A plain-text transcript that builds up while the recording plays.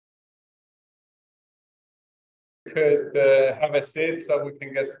Could have a seat so we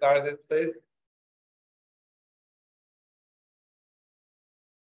can get started, please.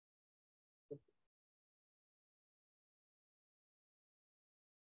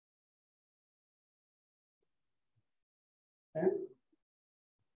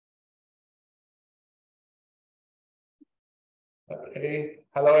 Okay.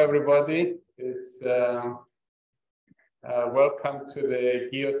 Hello, everybody. It's welcome to the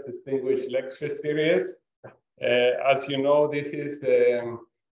GEOS Distinguished Lecture Series. As you know, this is a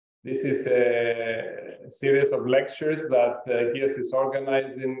series of lectures that GEOS is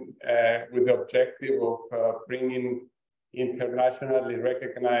organizing with the objective of bringing internationally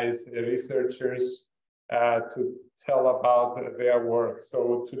recognized researchers to tell about their work.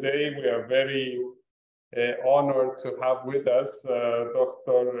 So today we are very honored to have with us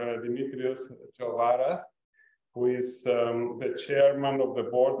Dr. Dimitrios Tzovaras, who is the chairman of the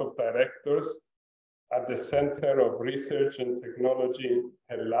board of directors at the Center of Research and Technology in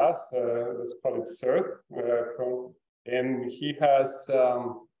Hellas, let's call it CERTH, and he has,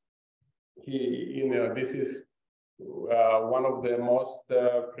 this is one of the most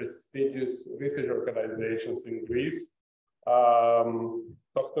prestigious research organizations in Greece.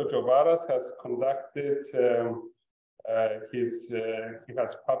 Dr. Tzovaras has conducted, he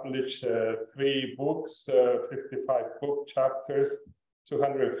has published 3 books, 55 book chapters,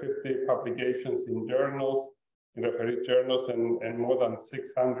 250 publications in journals, in referee journals, and more than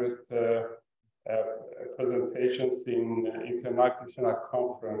 600 presentations in international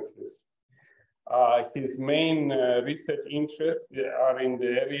conferences. His main research interests are in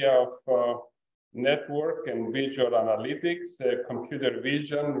the area of network and visual analytics, computer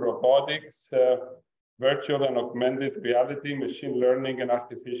vision, robotics, virtual and augmented reality, machine learning, and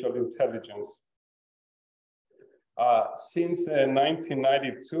artificial intelligence. Since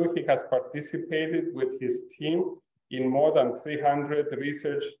 1992, he has participated with his team in more than 300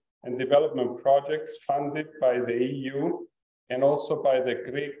 research and development projects funded by the EU and also by the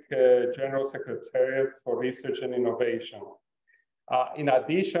Greek General Secretariat for Research and Innovation. In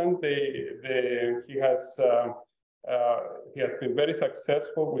addition, he has been very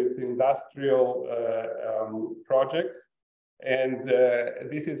successful with industrial projects, and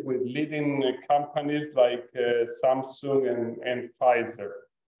this is with leading companies like Samsung and Pfizer.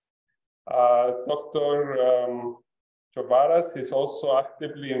 Dr. Tzovaras is also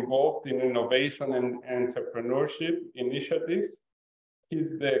actively involved in innovation and entrepreneurship initiatives.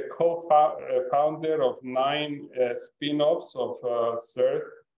 He's the co-founder of 9 spin-offs of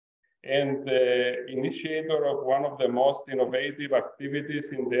CERTH and the initiator of one of the most innovative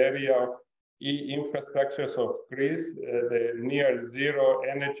activities in the area of e-infrastructures of Greece, the near zero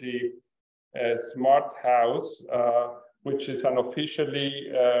energy smart house, which is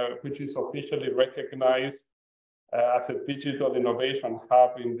officially recognized as a digital innovation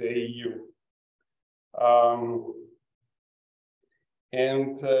hub in the EU.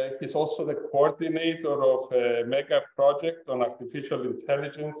 And he's also the coordinator of a mega project on artificial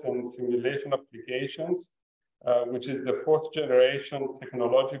intelligence and simulation applications, which is the 4th generation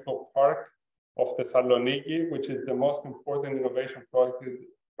technological park of Thessaloniki, which is the most important innovation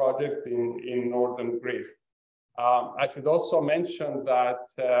project in northern Greece. I should also mention that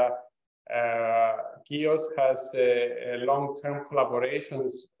GEOS has a long-term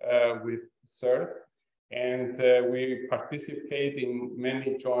collaborations with CERTH, and we participate in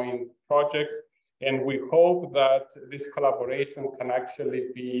many joint projects, and we hope that this collaboration can actually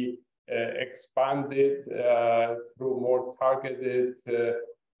be expanded through more targeted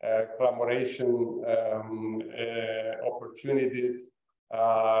collaboration opportunities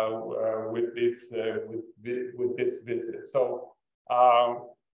with this visit.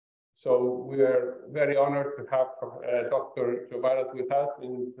 So we are very honored to have Dr. Tzovaras with us,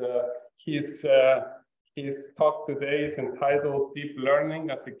 and his talk today is entitled Deep Learning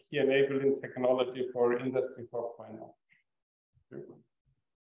as a Key Enabling Technology for Industry 4.0.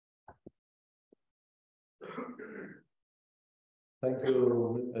 Thank you,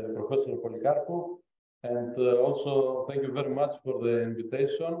 Professor Polikarpou, and also thank you very much for the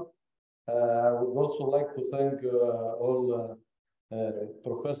invitation. I would also like to thank all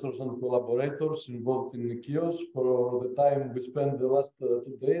professors and collaborators involved in GEOS for the time we spent the last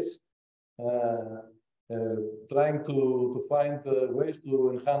 2 days trying to find ways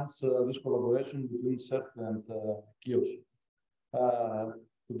to enhance this collaboration between CERTH and GEOS.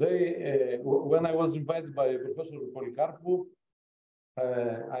 Today, when I was invited by Professor Polikarpou,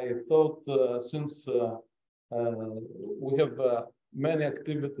 I thought since we have many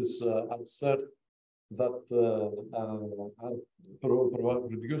activities at CERTH that are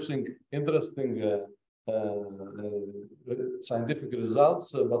producing interesting scientific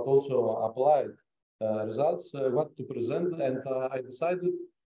results, but also applied results, what to present. And I decided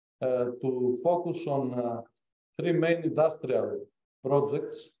to focus on three main industrial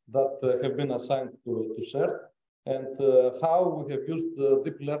projects that have been assigned to CERTH, and how we have used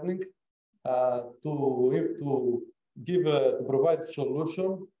deep learning to provide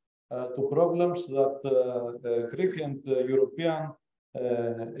solution to problems that Greek and European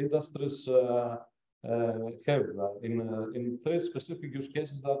industries have in three specific use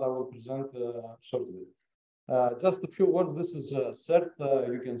cases that I will present shortly. Just a few words. This is CERTH.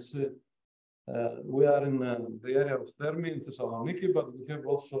 You can see we are in the area of Thermi in Thessaloniki, but we have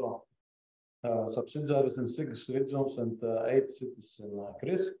also subsidiaries in 6 regions and 8 cities in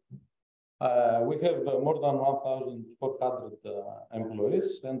Greece. We have more than 1,400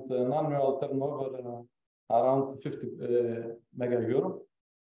 employees and an annual turnover around 50 mega euro.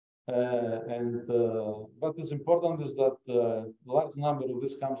 And what is important is that a large number of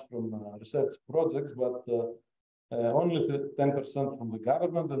this comes from research projects, but only 10% from the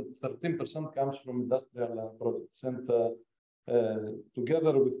government and 13% comes from industrial projects. And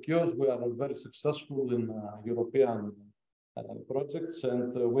together with KIOS, we are very successful in European projects,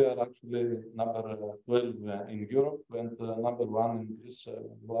 and we are actually number 12 in Europe and number 1 in Greece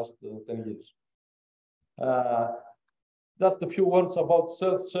in the last 10 years. Just a few words about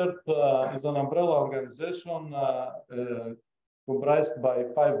CERTH. CERTH is an umbrella organization comprised by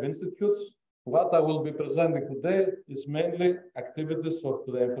 5 institutes. What I will be presenting today is mainly activities of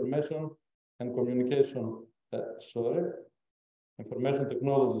the Information and Communication, Information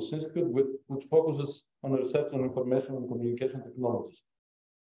Technologies Institute, which focuses on research on information and communication technologies.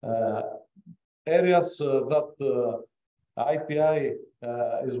 Areas that ITI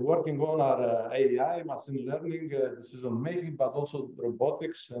is working on are AI, machine learning, decision making, but also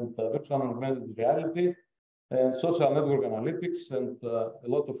robotics and virtual and augmented reality, and social network analytics, and a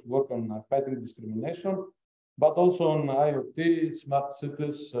lot of work on fighting discrimination, but also on IoT, smart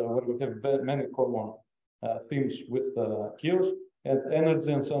cities, where we have many common themes with KIOS, and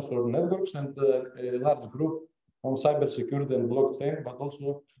energy and sensor networks, and a large group on cybersecurity and blockchain, but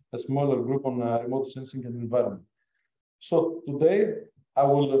also a smaller group on remote sensing and environment. So today, I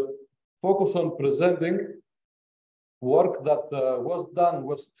will focus on presenting work that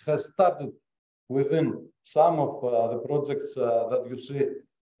has started within some of the projects that you see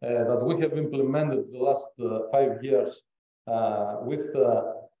that we have implemented the last 5 years with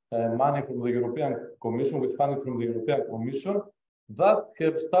money from the European Commission, with funding from the European Commission, that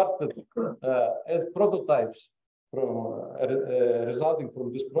have started as prototypes resulting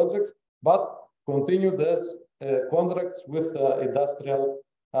from these projects, but continued as contracts with industrial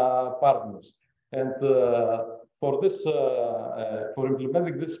partners. And for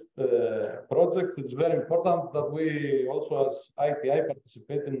implementing these projects, it's very important that we also, as ITI,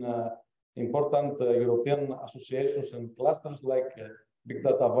 participate in important European associations and clusters like Big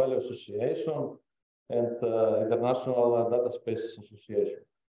Data Valley Association and International Data Spaces Association.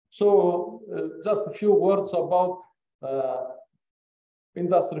 So just a few words about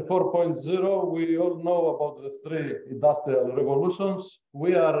Industry 4.0. We all know about the 3 industrial revolutions.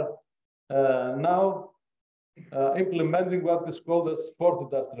 We are now implementing what is called as 4th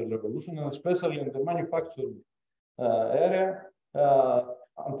industrial revolution, and especially in the manufacturing area.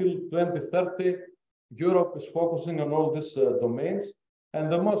 Until 2030, Europe is focusing on all these domains. And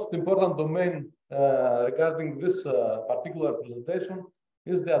the most important domain regarding this particular presentation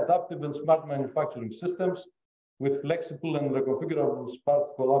is the adaptive and smart manufacturing systems with flexible and reconfigurable smart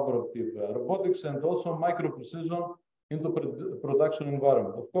collaborative robotics, and also micro-precision into production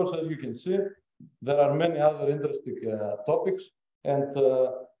environment. Of course, as you can see, there are many other interesting topics, and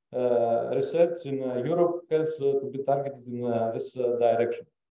research in Europe has to be targeted in this direction.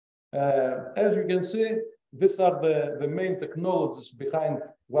 As you can see, these are the main technologies behind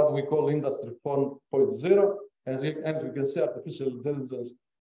what we call Industry 4.0. As you can see, artificial intelligence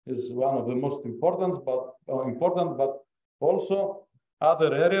is one of the most important, but also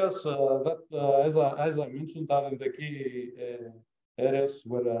other areas that, as I mentioned, are in the key areas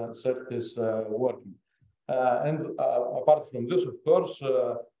where CERTH is working. And apart from this, of course,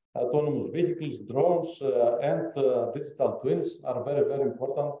 autonomous vehicles, drones, and digital twins are very, very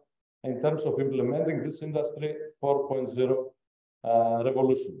important in terms of implementing this Industry 4.0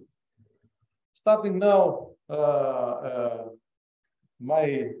 revolution. Starting now,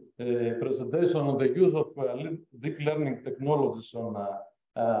 my presentation on the use of deep learning technologies on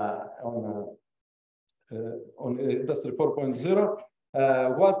Industry 4.0.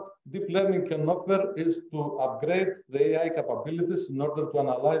 What deep learning can offer is to upgrade the AI capabilities in order to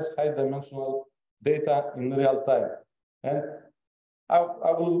analyze high-dimensional data in real time. And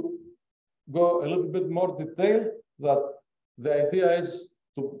I will go a little bit more detail that the idea is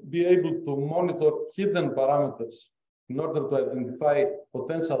to be able to monitor hidden parameters in order to identify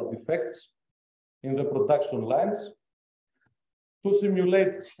potential defects in the production lines, to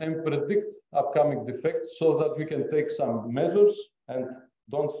simulate and predict upcoming defects so that we can take some measures and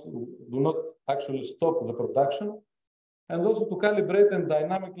do not actually stop the production, and also to calibrate and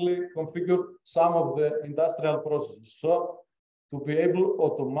dynamically configure some of the industrial processes. So to be able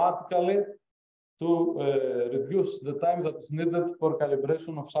automatically to reduce the time that is needed for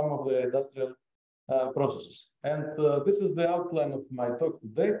calibration of some of the industrial processes. And this is the outline of my talk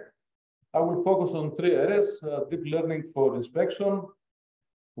today. I will focus on three areas: deep learning for inspection,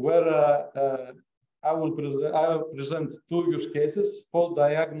 where I will present two use cases: fault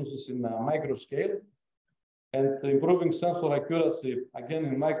diagnosis in micro scale and improving sensor accuracy, again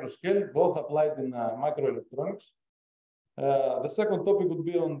in micro scale, both applied in microelectronics. The second topic would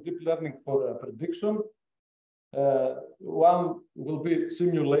be on deep learning for prediction. One will be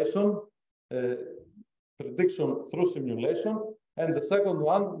simulation, prediction through simulation, and the second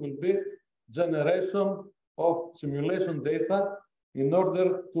one will be generation of simulation data in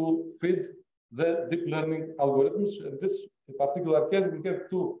order to feed the deep learning algorithms. In this particular case, we have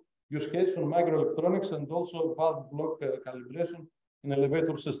two use cases on microelectronics and also valve block calibration in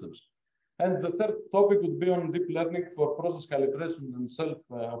elevator systems. And the third topic would be on deep learning for process calibration and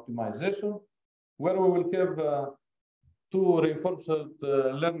self-optimization, where we will have two reinforced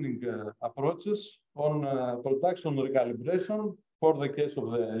learning approaches on production recalibration for the case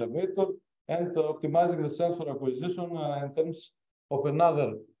of the elevator, and optimizing the sensor acquisition in terms of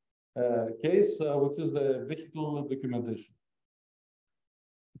another case, which is the vehicle documentation.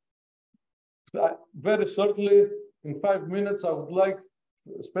 Very shortly, in 5 minutes, I would like,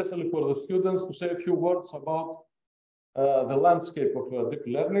 especially for the students, to say a few words about the landscape of deep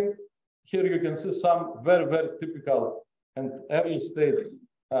learning. Here you can see some very, very typical and early stage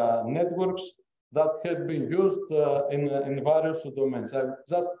networks that have been used in various domains. I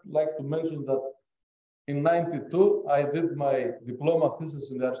just like to mention that in '92, I did my diploma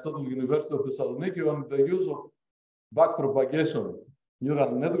thesis in the Aristotle University of Thessaloniki on the use of backpropagation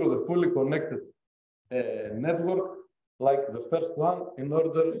neural network, the fully connected network, like the first one, in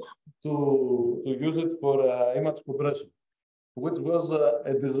order to use it for image compression, which was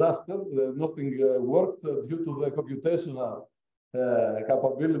a disaster. Nothing worked due to the computational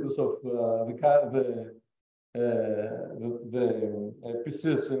capabilities of the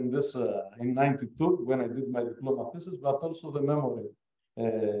PCs in this in '92 when I did my diploma thesis, but also the memory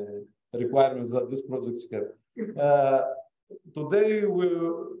requirements that this project have. Today we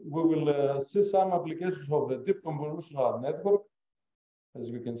will see some applications of the deep convolutional network, as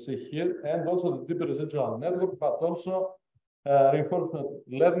you can see here, and also the deep residual network, but also reinforcement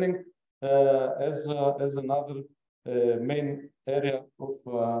learning as another main area of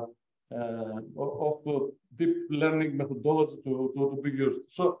deep learning methodology to be used.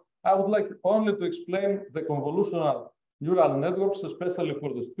 So I would like only to explain the convolutional neural networks, especially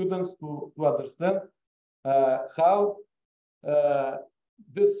for the students to understand how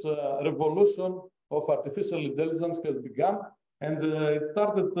this revolution of artificial intelligence has begun. And it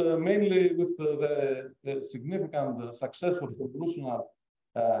started mainly with the significant success of convolutional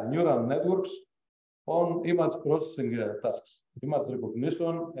neural networks on image processing tasks, image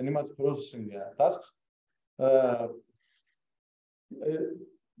recognition and image processing tasks.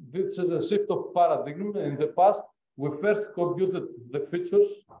 This is a shift of paradigm. In the past, we first computed the features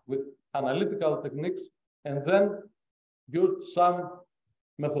with analytical techniques and then used some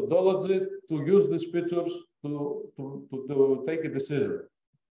methodology to use these features to take a decision.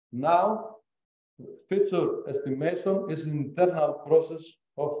 Now, feature estimation is an internal process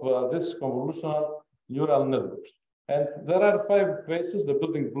of this convolutional neural networks. And there are 5 phases, the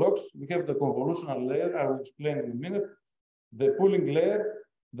building blocks. We have the convolutional layer, I will explain in a minute, the pooling layer,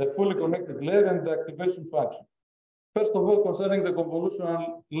 the fully connected layer, and the activation function. First of all, concerning the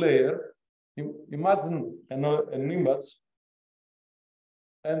convolutional layer, imagine an image,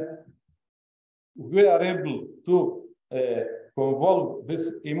 and we are able to convolve this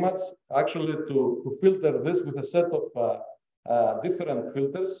image, actually to filter this with a set of different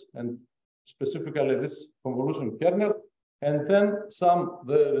filters, and specifically this convolution kernel, and then sum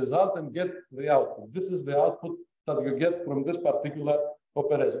the result and get the output. This is the output that you get from this particular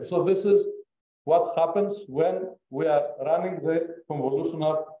operation. So this is what happens when we are running the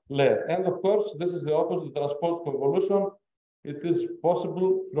convolutional layer. And of course, this is the opposite transposed convolution. It is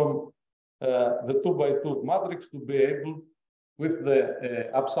possible from the 2x2 matrix to be able, with the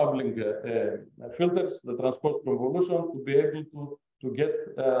upsampling filters, the transport convolution, to be able to get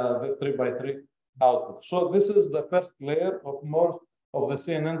the 3x3 output. So this is the first layer of most of the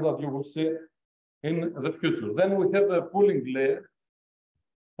CNNs that you will see in the future. Then we have the pooling layer.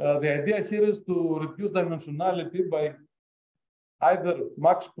 The idea here is to reduce dimensionality by either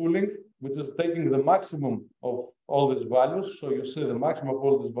max pooling, which is taking the maximum of all these values. So you see the maximum of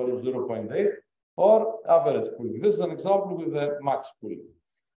all these values, 0.8, or average pooling. This is an example with the max pooling.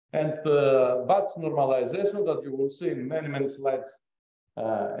 And batch normalization that you will see in many slides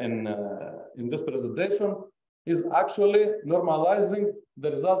in this presentation is actually normalizing the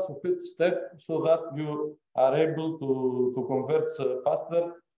results of each step so that you are able to convert faster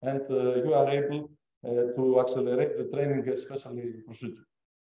and you are able to accelerate the training, especially procedure.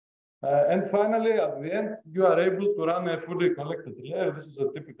 And finally, at the end, you are able to run a fully connected layer. This is a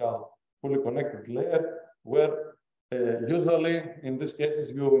typical fully connected layer where usually in these cases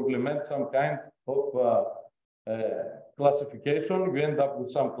you implement some kind of classification. You end up with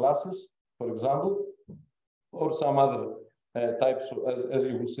some classes, for example, or some other types, as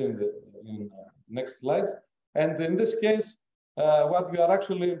you will see in the next slides. And in this case, what we are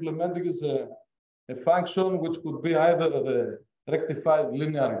actually implementing is a function which could be either the rectified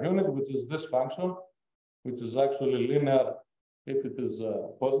linear unit, which is this function, which is actually linear if it is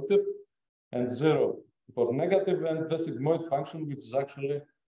positive, and 0 for negative, and the sigmoid function, which is actually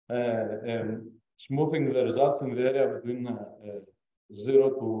smoothing the results in the area between 0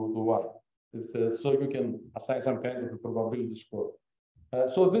 to 1. It's, so you can assign some kind of a probability score.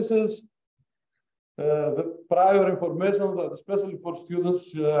 So this is the prior information that, especially for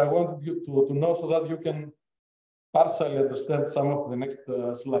students, I wanted you to know so that you can partially understand some of the next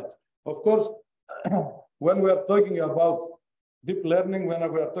slides. Of course, when we are talking about deep learning, when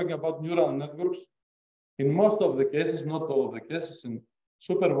we are talking about neural networks, in most of the cases, not all of the cases, in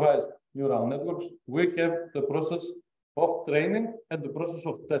supervised neural networks, we have the process of training and the process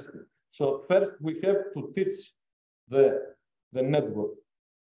of testing. So first, we have to teach the network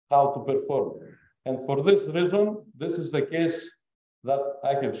how to perform. And for this reason, this is the case that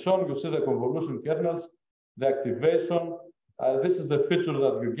I have shown. You see the convolution kernels, the activation. This is the feature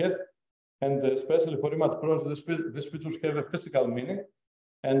that you get. And especially for image process, these features have a physical meaning.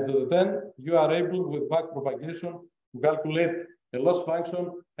 And then you are able, with back propagation, to calculate a loss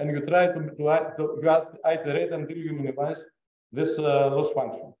function, and you try to iterate until you minimize this loss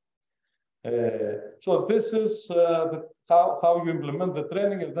function. So this is how you implement the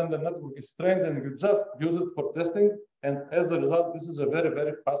training, and then the network is trained, and you just use it for testing. And as a result, this is a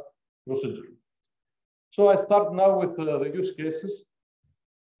very fast procedure. So I start now with the use cases.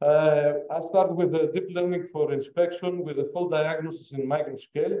 I start with the deep learning for inspection with the full diagnosis in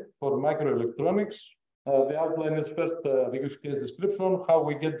microscale for microelectronics. The outline is first the use case description, how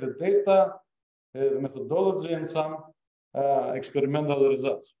we get the data, the methodology, and some experimental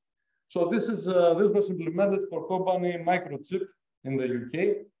results. So this was implemented for company Microchip in the UK.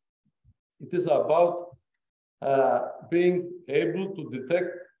 It is about being able to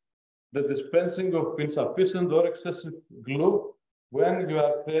detect the dispensing of insufficient or excessive glue when you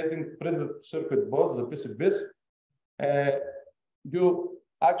are creating printed circuit boards, the PCBs. You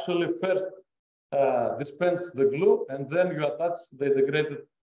actually first dispense the glue, and then you attach the integrated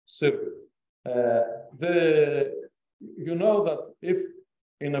circuit. You know that if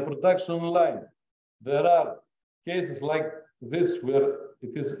in a production line there are cases like this where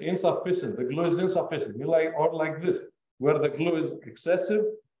it is insufficient, the glue is insufficient, or like this, where the glue is excessive,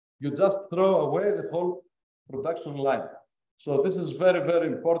 you just throw away the whole production line. So this is very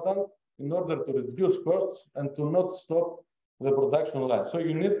important in order to reduce costs and to not stop the production line. So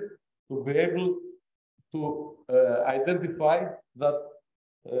you need to be able to identify that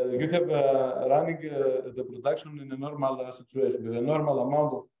you have running the production in a normal situation with a normal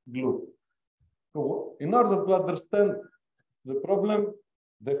amount of glue. So in order to understand the problem,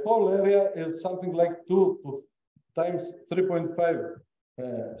 the whole area is something like 2 times 3.5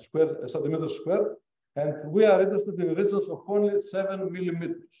 centimeters square. And we are interested in regions of only 7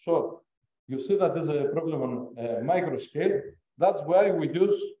 millimeters. So you see that there's a problem on micro scale. That's why we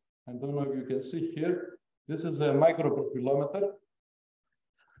use, I don't know if you can see here, this is a microprofilometer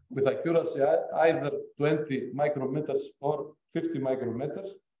with accuracy either 20 micrometers or 50 micrometers.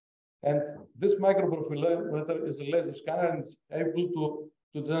 And this microprofilometer is a laser scanner and is able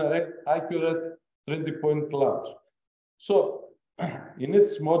to generate accurate 3D-point clouds. So in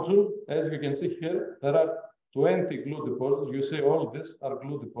its module, as you can see here, there are 20 glue deposits. You see all of these are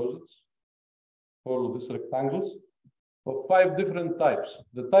glue deposits, all of these rectangles of 5 different types.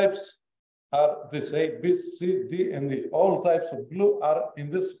 The types are this A, B, C, D, and E. All types of glue are in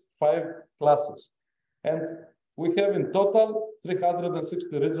these 5 classes. And we have in total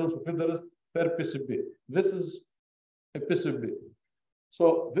 360 regions of interest per PCB. This is a PCB.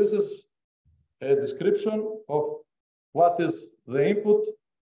 So this is a description of what is the input.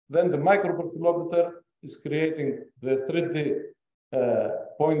 Then the microprofilometer is creating the 3D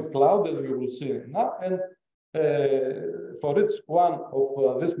point cloud, as you will see now. And for each one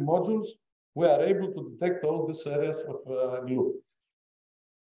of these modules, we are able to detect all these areas of glue.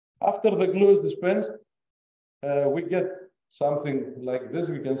 After the glue is dispensed, we get something like this.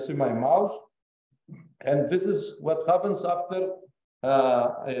 You can see my mouse. And this is what happens after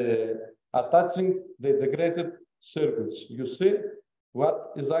attaching the integrated circuits. You see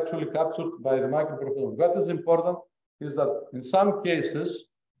what is actually captured by the microprofilometer. What is important is that in some cases,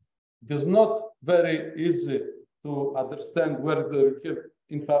 it is not very easy to understand where there is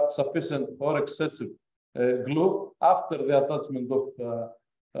insufficient or excessive glue after the attachment of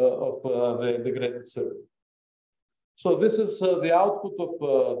the integrated circuit. So this is the output of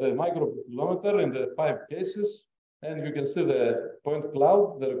the microprofilometer in the 5 cases. And you can see the point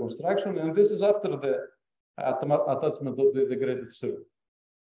cloud, the reconstruction, and this is after the attachment of the integrated circuit.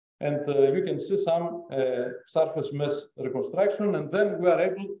 And you can see some surface mesh reconstruction, and then we are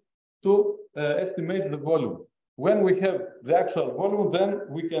able to estimate the volume. When we have the actual volume, then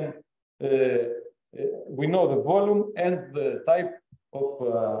we can we know the volume and the type of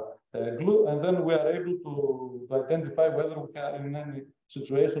glue, and then we are able to identify whether we are in any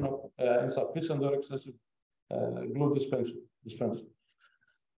situation of insufficient or excessive glue dispensing.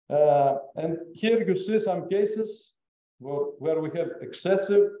 And here you see some cases where we have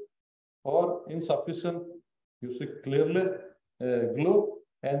excessive or insufficient, you see clearly, glue.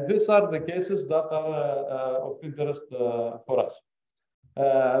 And these are the cases that are of interest for us.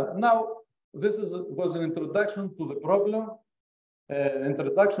 Now, this was an introduction to the problem,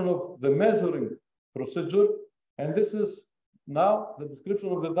 introduction of the measuring procedure. And this is now the description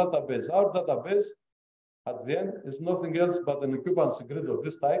of the database. Our database, at the end, is nothing else but an occupancy grid of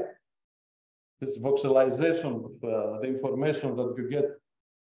this type. This voxelization of the information that you get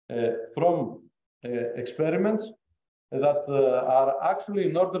from experiments that are actually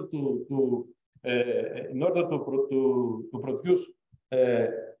in order to produce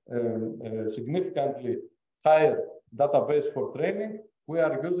significantly higher database for training. We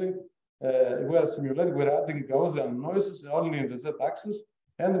are using, we are simulating, we are adding Gaussian noises only in the z-axis,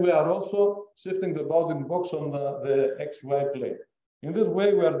 and we are also shifting the bounding box on the XY plane. In this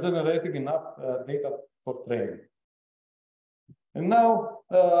way, we are generating enough data for training. And now,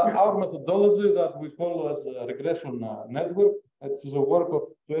 our methodology that we call as a regression network. It is a work of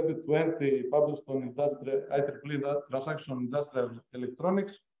 2020 published on IEEE Transaction Industrial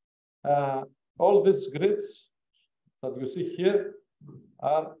Electronics. All these grids that you see here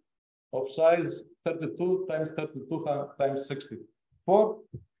are of size 32 times 32 times 64.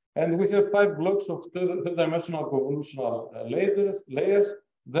 And we have 5 blocks of three-dimensional convolutional layers.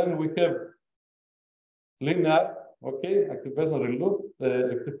 Then we have linear, okay, activation loop,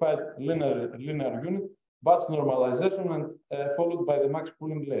 rectified linear unit, batch normalization, and followed by the max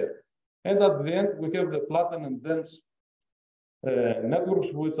pooling layer. And at the end, we have the flattened and dense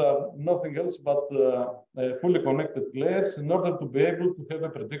networks, which are nothing else but fully connected layers in order to be able to have a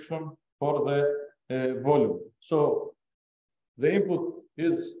prediction for the volume. So the input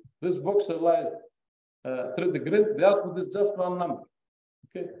is this voxelized 3D grid. The output is just one number,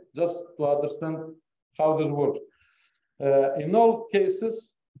 okay, just to understand how this works. In all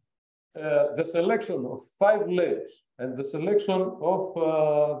cases, the selection of 5 layers and the selection of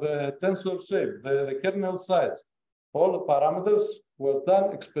the tensor shape, the kernel size, all the parameters was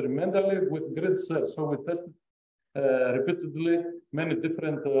done experimentally with grid cells. So we tested repeatedly many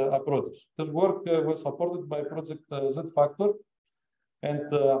different approaches. This work was supported by Project Z-Factor.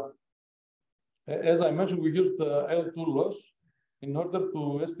 And as I mentioned, we used L2 loss in order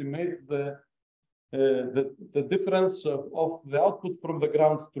to estimate the difference of the output from the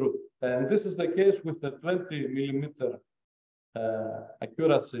ground truth. And this is the case with the 20 millimeter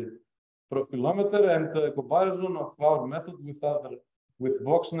accuracy profilometer, and the comparison of our method with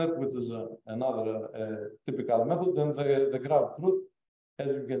VoxNet, which is another typical method, and the ground truth. As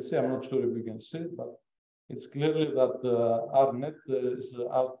you can see, I'm not sure if you can see it, but it's clearly that our net is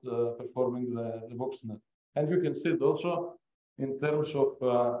outperforming the VoxNet. And you can see it also in terms of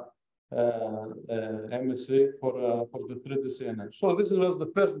MSE for the 3D CNN. So this was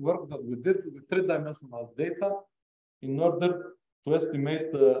the first work that we did with 3-dimensional data in order to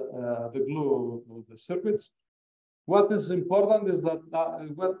estimate the glue of the circuits. What is important is that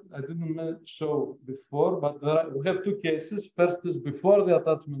what I didn't show before, but we have two cases. First is before the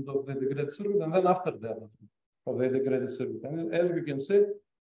attachment of the integrated circuit, and then after the attachment of the integrated circuit. And as we can see,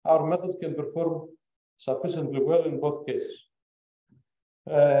 our method can perform sufficiently well in both cases.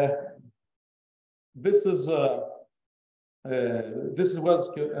 This was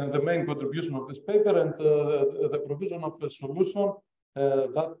the main contribution of this paper, and the provision of a solution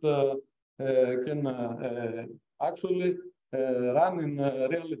that can actually run in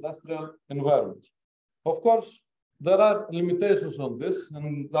real industrial environments. Of course, there are limitations on this,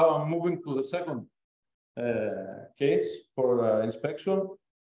 and now I'm moving to the second case for inspection.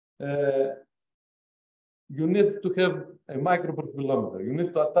 You need to have a microprofilometer. You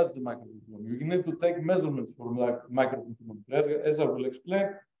need to attach the microprofilometer. You need to take measurements for microprofilometer. As I will explain,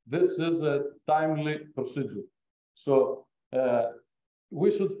 this is a timely procedure. So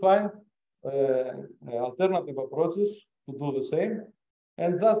we should find alternative approaches to do the same.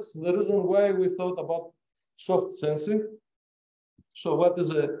 And that's the reason why we thought about soft sensing. So what is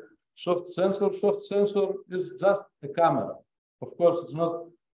a soft sensor? Soft sensor is just a camera. Of course, it's not.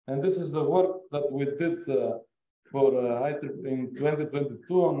 And this is the work that we did for in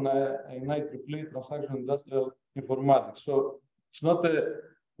 2022 on IEEE Transaction Industrial Informatics. So it's not a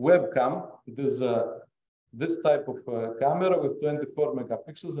webcam. It is this type of camera with 24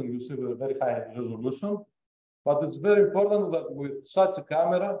 megapixels, and you see the very high resolution. But it's very important that with such a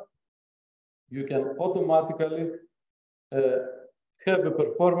camera, you can automatically have a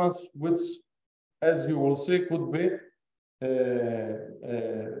performance which, as you will see, could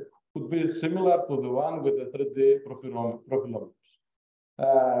be similar to the one with the 3D profilometers.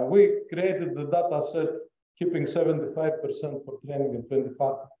 We created the data set keeping 75% for training and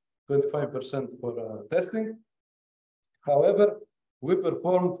 25% for testing. However, we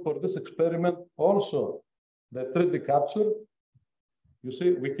performed for this experiment also the 3D capture. You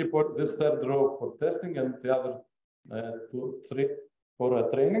see, we keep this third row for testing and the other 2, 3 for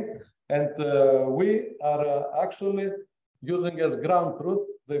training. And we are actually using as ground truth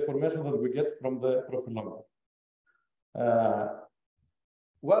the information that we get from the profilometer.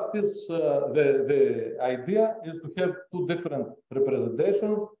 What is the idea is to have two different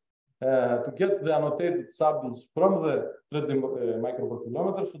representations to get the annotated samples from the 3D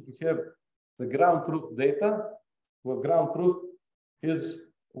microprofilometer, so to have the ground truth data, where ground truth is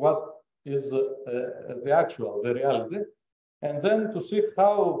what is the reality, and then to see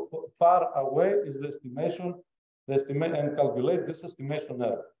how far away is the estimation, and calculate this estimation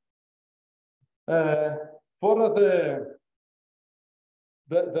error.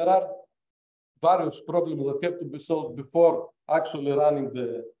 There are various problems that have to be solved before actually running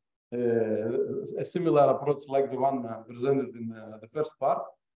a similar approach like the one presented in the first part.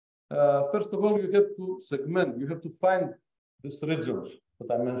 First of all, you have to segment. You have to find these regions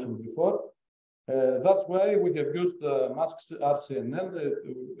that I mentioned before. That's why we have used mask RCNN.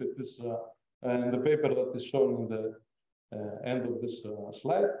 It is in the paper that is shown in the end of this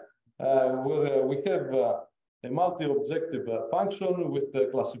slide. We have a multi-objective function with the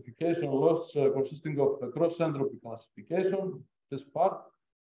classification loss consisting of a cross-entropy classification, this part,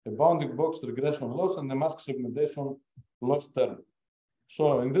 a bounding box regression loss, and the mask segmentation loss term.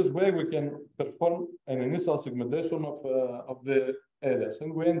 So in this way, we can perform an initial segmentation of the areas,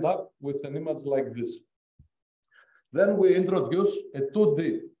 and we end up with an image like this. Then we introduce a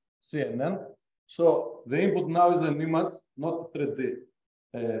 2D CNN. So the input now is an image, not a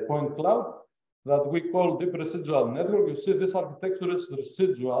 3D point cloud, that we call deep residual network. You see this architecture is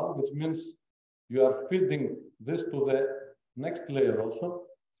residual, which means you are feeding this to the next layer also.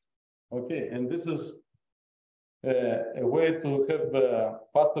 Okay, and this is a way to have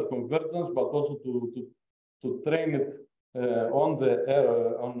faster convergence, but also to train it on the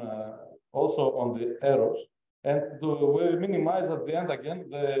error, also on the errors, and we minimize at the end again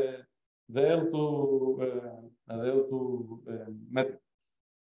the L2 metric.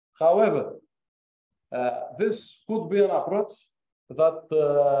 However, this could be an approach that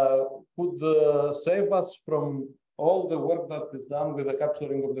could save us from all the work that is done with the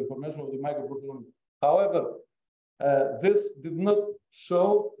capturing of the information of the microprofilometer. However, this did not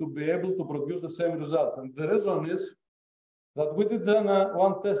show to be able to produce the same results. And the reason is that we did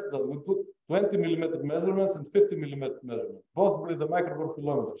one test that we took 20 millimeter measurements and 50 millimeter measurements, both with the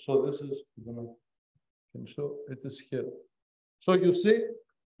microprofilometer. So this is, can show it is here. So you see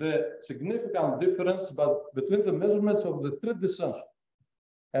the significant difference between the measurements of the 3D sensor.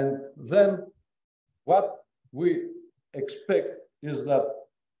 And then what we expect is that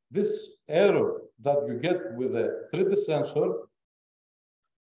this error that you get with a 3D sensor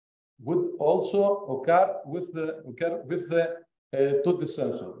would also occur with the 2D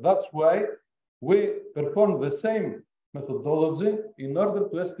sensor. That's why we perform the same methodology in order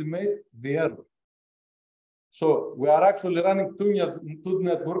to estimate the error. So we are actually running two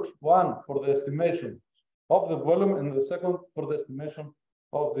networks, one for the estimation of the volume and the second for the estimation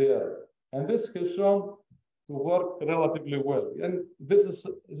of the error. And this has shown to work relatively well. And this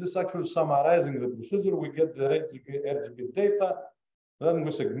is actually summarizing the procedure. We get the RGB data, then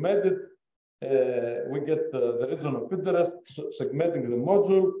we segment it. We get the region of interest, segmenting the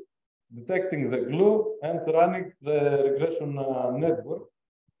module, detecting the glue, and running the regression network.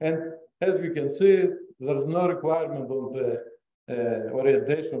 And as you can see, there's no requirement on the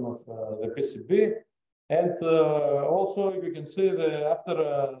orientation of the PCB. And also, you can see after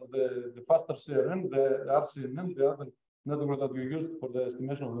the faster CRN, the RCNN, the other network that we used for the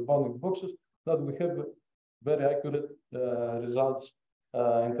estimation of the bounding boxes, that we have very accurate results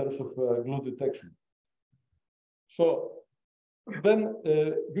in terms of glue detection. So then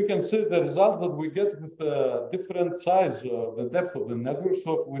you can see the results that we get with different size, the depth of the network.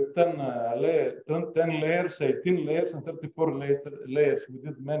 So with 10 layers, 18 layers, and 34 layers, we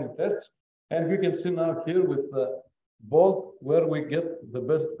did many tests. And you can see now here with both where we get the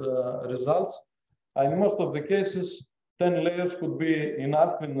best results. In most of the cases, 10 layers could be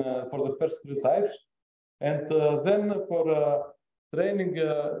enough for the first 3 types. And then for training,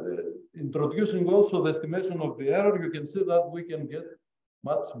 introducing also the estimation of the error, you can see that we can get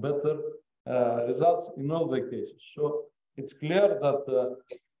much better results in all the cases. So it's clear that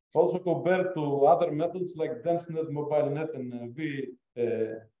also compared to other methods like DenseNet, MobileNet, and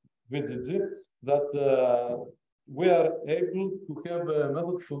VGG, that we are able to have a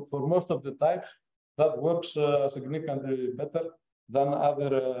method for most of the types that works significantly better than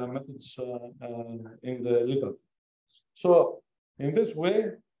other methods in the literature. So in this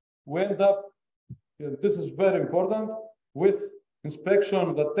way, we end up, this is very important, with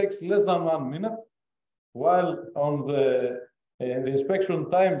inspection that takes less than 1 minute, while on the inspection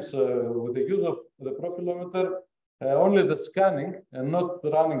times with the use of the profilometer, only the scanning and not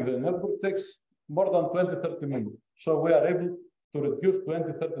running the network takes more than 20-30 minutes. So we are able to reduce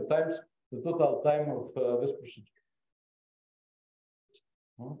 20-30 times the total time of this procedure.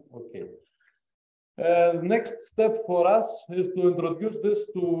 Okay. Next step for us is to introduce this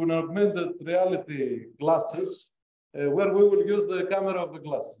to an augmented reality glasses, where we will use the camera of the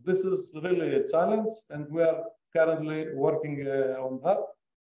glasses. This is really a challenge, and we are currently working on that,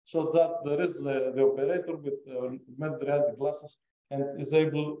 so that there is the operator with augmented reality glasses and is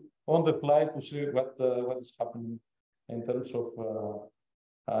able on the fly to see what is happening in terms of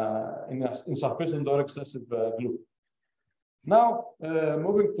insufficient or excessive glue. Now,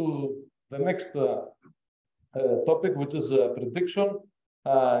 moving to the next topic, which is prediction.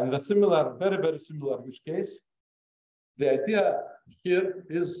 In the similar, very similar use case, the idea here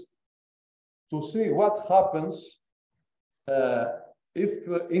is to see what happens if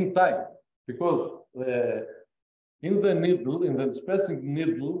in time, because in the needle, in the dispensing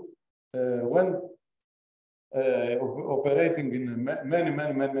needle, when operating in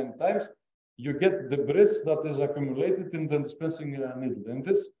many times, you get debris that is accumulated in the dispensing needle. And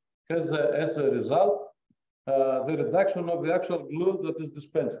this has, as a result, the reduction of the actual glue that is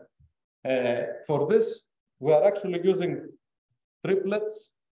dispensed. For this, we are actually using triplets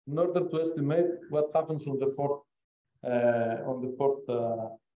in order to estimate what happens on the fourth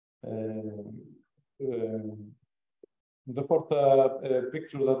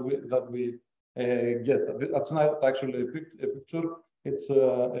picture that we get. That's not actually a picture; it's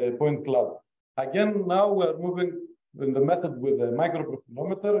a point cloud. Again, now we are moving in the method with the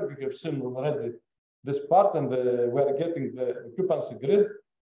microprofilometer. We have seen already this part, and we are getting the occupancy grid.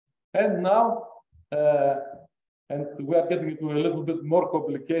 And now, and we are getting into a little bit more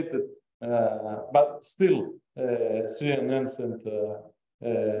complicated, but still CNNs and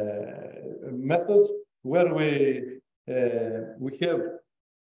methods, where we have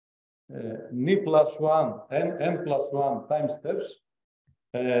n+1 and n+1 time steps,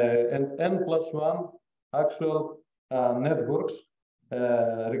 and n+1 actual networks,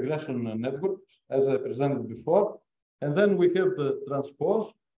 regression networks, as I presented before. And then we have the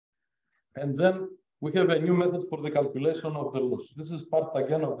transpose, and then we have a new method for the calculation of the loss. This is part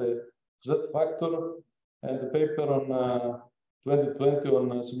again of the Z factor and the paper on 2020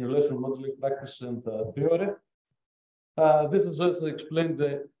 on simulation modeling practice and theory. This is also explained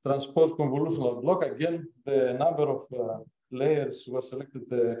the transpose convolutional block. Again, the number of layers was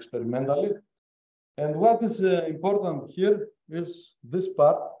selected experimentally. And what is important here is this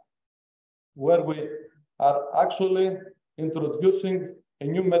part, where we are actually introducing a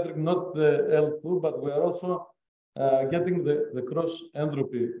new metric, not the L2, but we are also getting the cross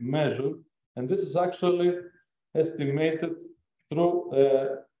entropy measure. And this is actually estimated through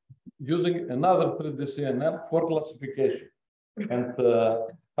using another 3D CNN for classification. And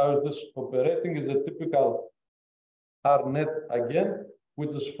how is this operating is a typical RNet again,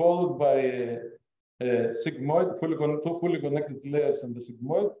 which is followed by a sigmoid, two fully connected layers in the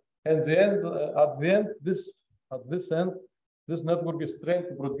sigmoid. And at the end, this network is trained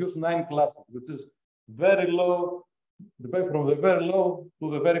to produce 9 classes, which is very low, from the very low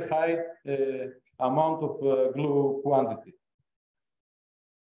to the very high amount of glue quantity.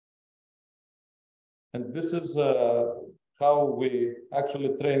 And this is how we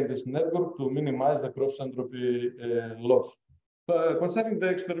actually train this network to minimize the cross entropy loss. Concerning the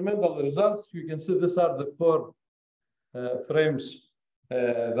experimental results, you can see these are the 4 frames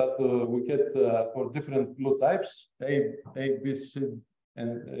that we get for different glue types, A, B, C,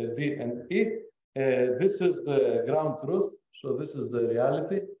 and D, and E. This is the ground truth. So this is the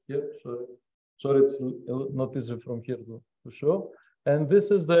reality here. Sorry, it's not easy from here to show. And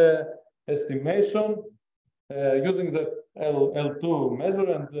this is the estimation using the L2 measure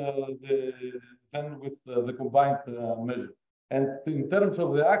and then with the combined measure. And in terms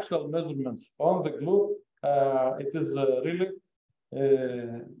of the actual measurements on the glue, it is really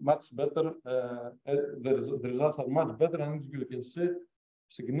much better. The results are much better, and as you can see,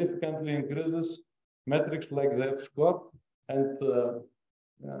 significantly increases metrics like the F-score and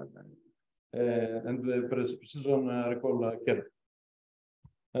the precision recall curve.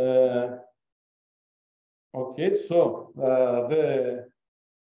 Okay, so the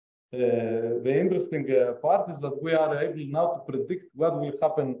interesting part is that we are able now to predict what will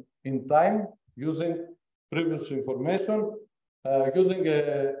happen in time using previous information, using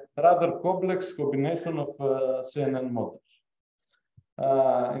a rather complex combination of CNN models.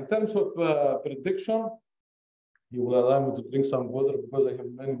 In terms of prediction, you will allow me to drink some water because I have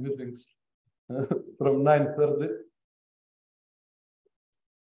many meetings from 9:30.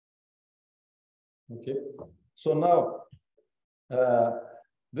 Okay, so now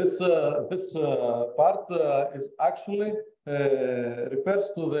this part is actually refers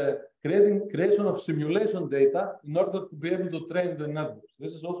to the creation of simulation data in order to be able to train the networks.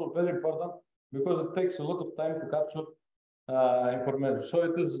 This is also very important because it takes a lot of time to capture information. So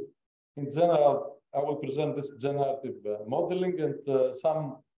it is, in general, I will present this generative modeling and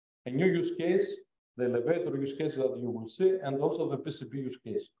a new use case, the elevator use case that you will see, and also the PCB use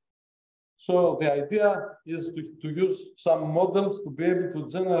case. So the idea is to use some models to be able to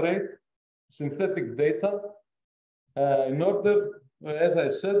generate synthetic data in order, as I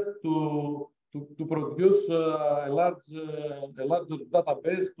said, to produce a larger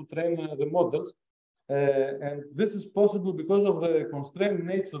database to train the models. And this is possible because of the constrained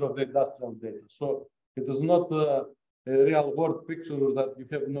nature of the industrial data. So it is not a real world picture that you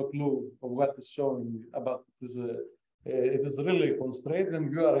have no clue of what is showing about this. It is really constrained,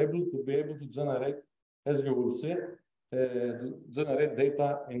 and you are able to generate, as you will see, generate data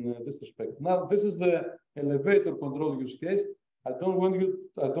in this respect. Now, this is the elevator control use case. I don't want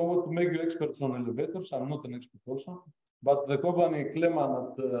to make you experts on elevators. I'm not an expert also, but the company Kleman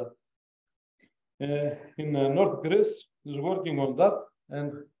in North Greece is working on that.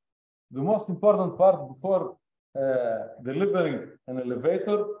 And the most important part before delivering an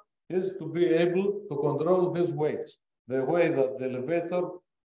elevator is to be able to control these weights. The way that the elevator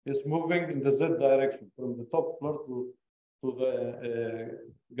is moving in the Z direction from the top floor to the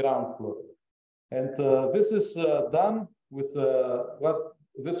ground floor. And this is done with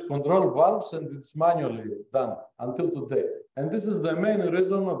this control valves, and it's manually done until today. And this is the main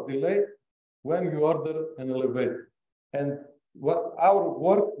reason of delay when you order an elevator. And what our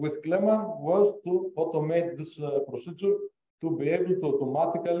work with Kleman was to automate this procedure to be able to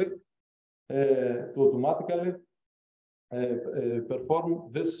automatically perform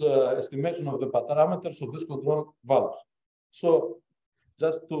this estimation of the parameters of this control valve. So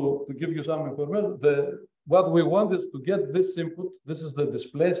just to give you some information, what we want is to get this input. This is the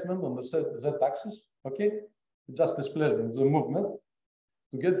displacement on the Z-axis, okay? Just displacement, it's a movement.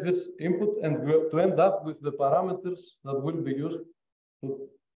 To get this input and to end up with the parameters that will be used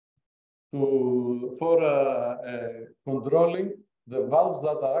for controlling the valves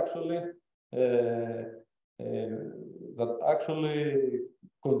that are actually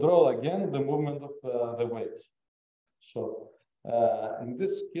control again the movement of the weights. So in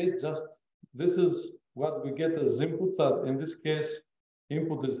this case, this is what we get as input. In this case,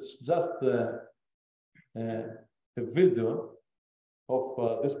 input is just a video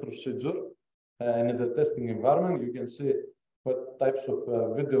of this procedure in the testing environment. You can see what types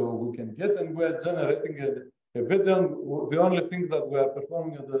of video we can get, and we are generating a video. The only thing that we are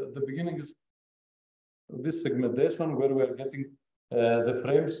performing at the beginning is this segmentation, where we are getting the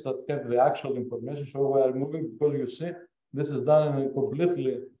frames that have the actual information. So we are moving, because you see, this is done in a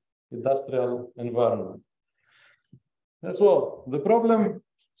completely industrial environment. And so the problem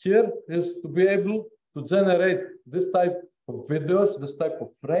here is to be able to generate this type of videos, this type of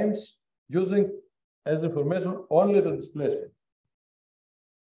frames, using as information only the displacement.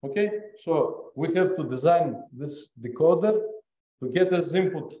 Okay, so we have to design this decoder to get as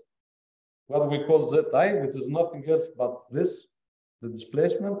input what we call ZI, which is nothing else but this, the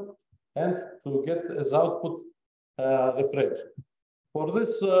displacement, and to get as output the frames. For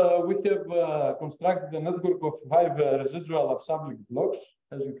this, we have constructed a network of 5 residual upsampling blocks.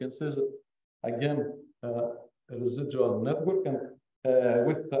 As you can see, again, a residual network, and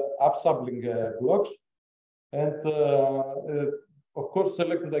with upsampling blocks. And of course,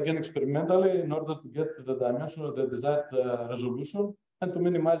 selected again experimentally in order to get the dimension of the desired resolution and to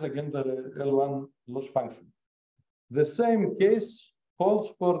minimize again the L1 loss function. The same case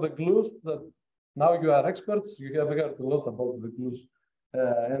holds for the glues that now you are experts. You have heard a lot about the glues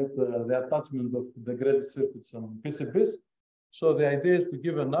and the attachment of the graded circuits on PCBs. So the idea is to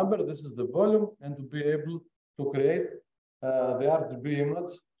give a number, this is the volume, and to be able to create the RGB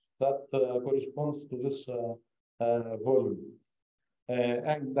image that corresponds to this volume.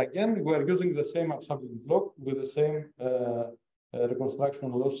 And again, we are using the same upsampling block with the same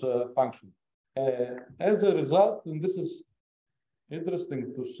reconstruction loss function. As a result, and this is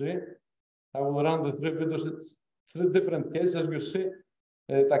interesting to see, I will run the 3 videos. It's 3 different cases. As you see,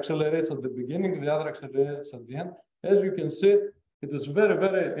 it accelerates at the beginning, the other accelerates at the end. As you can see, it is very,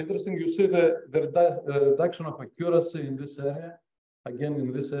 very interesting. You see the reduction of accuracy in this area. Again,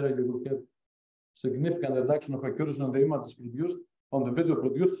 in this area, you will have significant reduction of accuracy on the images produced, on the video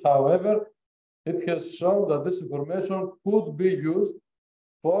produced. However, it has shown that this information could be used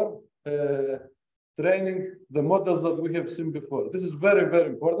for training the models that we have seen before. This is very, very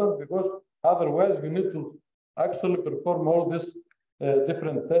important, because otherwise you need to actually perform all these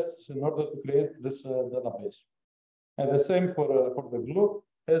different tests in order to create this database. And the same for the glue.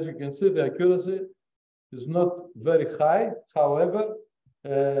 As you can see, the accuracy is not very high. However,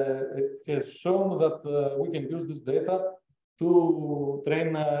 it has shown that we can use this data to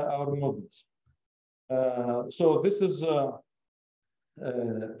train our models. So this is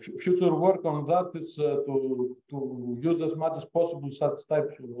future work on that is to use as much as possible such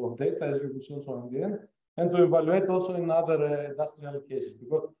types of data, as you will see also in the end, and to evaluate also in other industrial cases,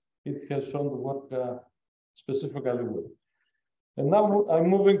 because it has shown to work specifically well. And now I'm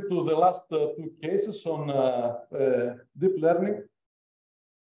moving to the last 2 cases on deep learning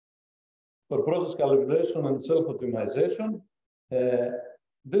for process calibration and self-optimization.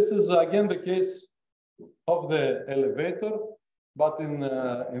 This is again the case of the elevator, but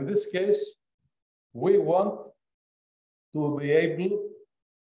in this case, we want to be able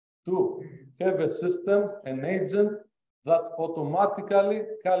to have a system, an agent that automatically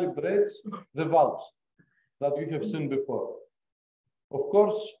calibrates the valves that we have seen before. Of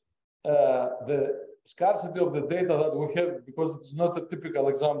course, the scarcity of the data that we have, because it's not a typical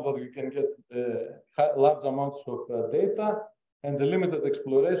example that you can get large amounts of data, and the limited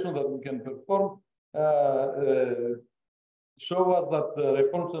exploration that we can perform show us that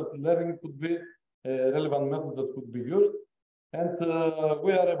reinforcement learning could be a relevant method that could be used. And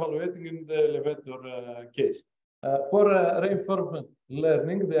we are evaluating in the elevator case. For reinforcement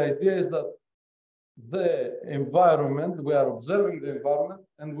learning, the idea is that the environment, we are observing the environment,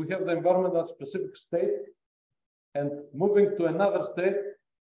 and we have the environment at a specific state, and moving to another state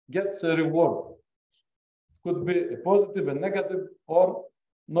gets a reward. It could be a positive, a negative, or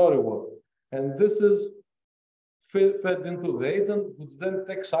no reward. And this is fed into the agent, which then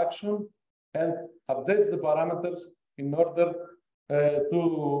takes action and updates the parameters in order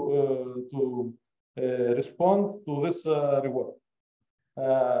to respond to this reward.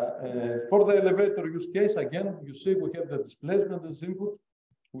 For the elevator use case, again, you see we have the displacement as input.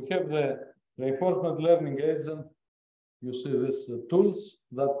 We have the reinforcement learning agent. You see these tools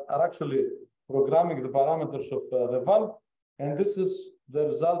that are actually programming the parameters of the valve. And this is the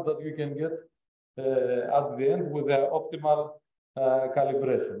result that you can get at the end with the optimal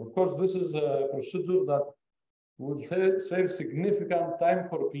calibration. Of course, this is a procedure that will save significant time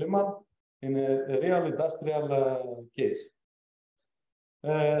for Kliman in a real industrial case.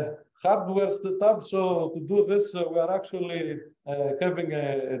 Hardware setup. So to do this, we are actually having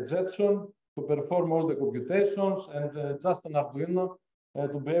a Jetson to perform all the computations, and just an Arduino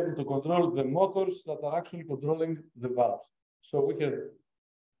to be able to control the motors that are actually controlling the valves. So we have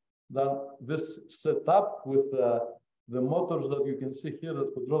done this setup with the motors that you can see here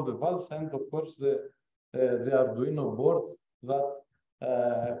that control the valves, and of course the Arduino board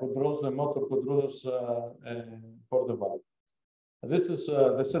that controls the motor controllers for the valve. This is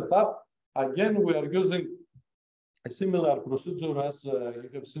the setup. Again, we are using a similar procedure as you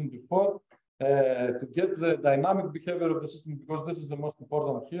have seen before to get the dynamic behavior of the system, because this is the most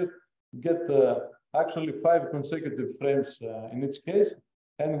important here. Get actually 5 consecutive frames in each case,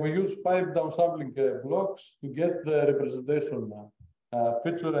 and we use 5 downsampling blocks to get the representation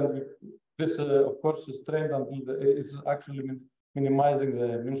feature, and this of course is trained until it's actually minimizing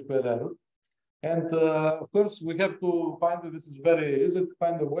the mean square error. And of course we have to find, this is very easy to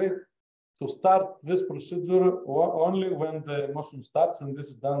find a way to start this procedure only when the motion starts, and this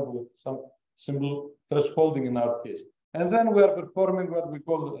is done with some simple thresholding in our case. And then we are performing what we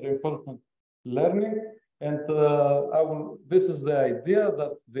call reinforcement learning. And this is the idea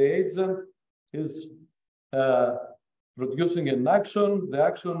that the agent is producing an action. The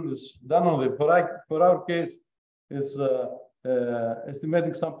action is done on the, for our case, is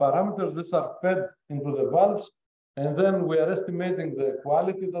estimating some parameters. These are fed into the valves. And then we are estimating the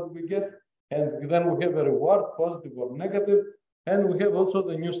quality that we get. And then we have a reward, positive or negative. And we have also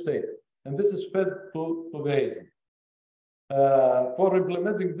the new state. And this is fed to the agent. For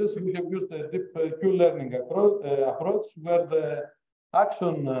implementing this, we have used a deep Q-learning approach where the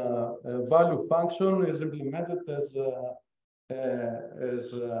action value function is implemented as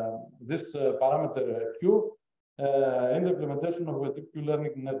this parameter Q in the implementation of a deep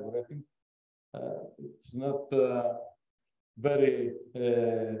Q-learning network. I think it's not very,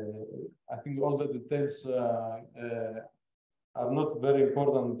 I think all the details are not very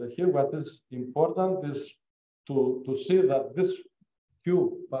important here. What is important is to see that this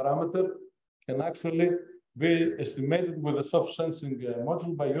Q parameter can actually be estimated with a soft sensing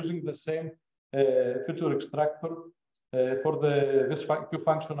module by using the same feature extractor for this Q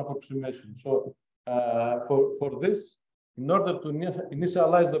function approximation. So for this, in order to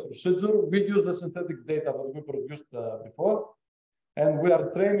initialize the procedure, we use the synthetic data that we produced before, and we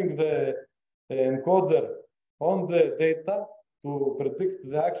are training the encoder on the data to predict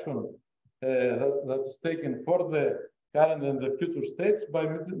the action that is taken for the current and the future states by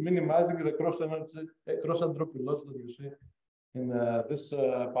minimizing the cross-entropy loss that you see in this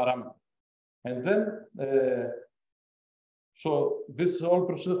parameter. And then, so this whole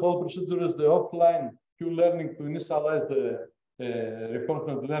procedure is the offline Q-learning to initialize the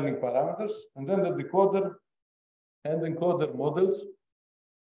reinforcement learning parameters, and then the decoder and encoder models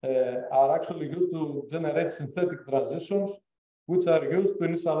are actually used to generate synthetic transitions, which are used to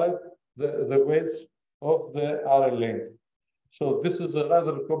initialize the weights of the RL lanes. So this is a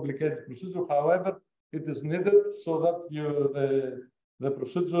rather complicated procedure. However, it is needed so that the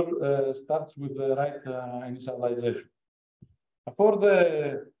procedure starts with the right initialization. For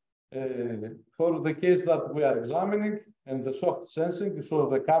the case that we are examining and the soft sensing, so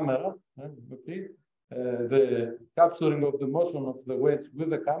the camera, okay, the capturing of the motion of the weights with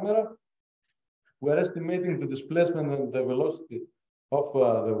the camera, we are estimating the displacement and the velocity of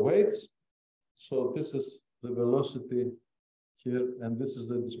the weights. So this is the velocity here, and this is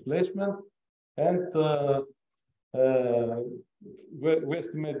the displacement. And we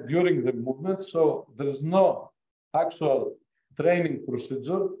estimate during the movement. So there is no actual training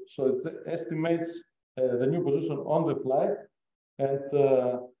procedure. So it estimates the new position on the fly. And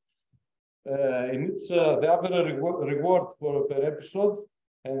in its the average reward for per episode,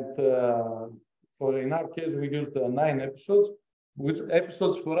 and in our case we used 9 episodes, which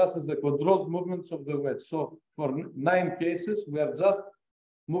episodes for us is the controlled movements of the weights. So for 9 cases, we are just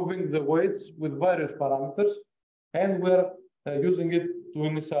moving the weights with various parameters, and we're using it to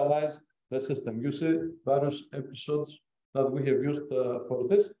initialize the system. You see various episodes that we have used for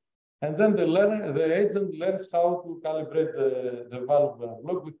this. And then the agent learns how to calibrate the valve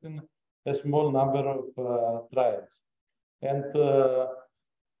block within a small number of trials. And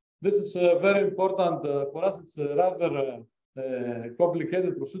this is very important for us. It's a rather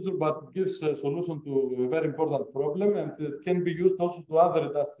complicated procedure, but it gives a solution to a very important problem, and it can be used also to other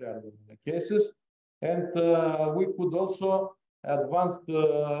industrial cases. And we could also advance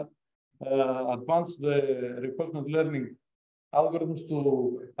the reinforcement learning algorithms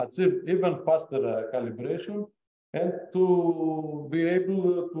to achieve even faster calibration and to be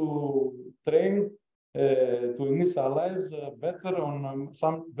able to train to initialize better on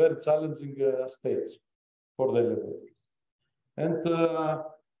some very challenging states for the elevators. And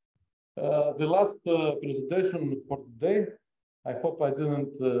the last presentation for today, I hope I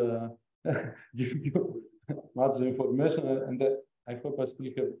didn't give you much information, and I hope I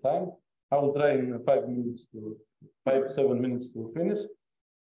still have time. I will try in 7 minutes to finish.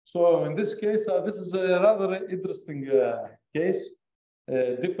 So in this case, this is a rather interesting case,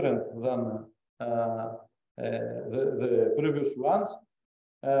 different than the previous ones.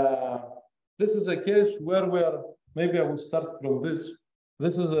 This is a case where we are, maybe I will start from this.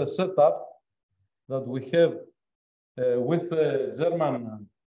 This is a setup that we have with a German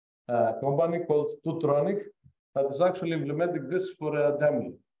company called Tutronic that is actually implementing this for a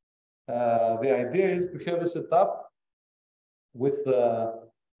demo. The idea is to have a setup with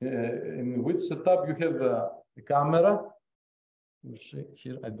in which setup you have a camera. You see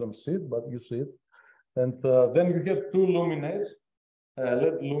here, I don't see it, but you see it. And then you have two luminaires,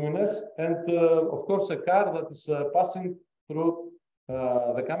 LED luminaires, and of course a car that is passing through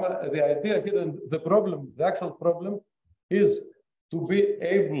the camera. The idea here, and the problem, the actual problem, is to be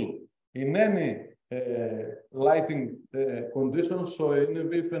able in any lighting conditions. So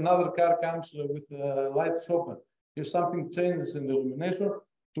if another car comes with lights open, if something changes in the illumination,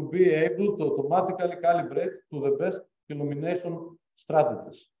 to be able to automatically calibrate to the best illumination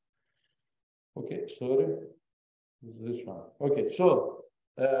strategies. Okay, sorry, this one. Okay, so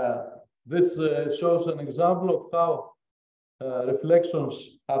this shows an example of how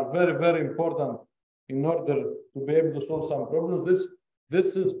reflections are very, very important in order to be able to solve some problems.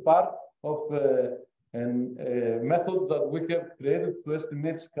 This is part of a method that we have created to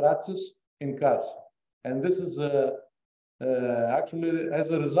estimate scratches in cars. And this is actually, as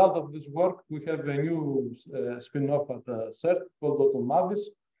a result of this work, we have a new spin-off at CERTH called Automavis,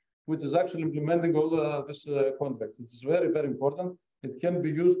 which is actually implementing all this context. It's very, very important. It can be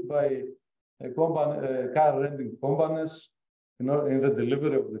used by car renting companies, in the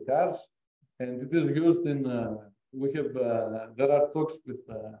delivery of the cars. And it is used in, there are talks with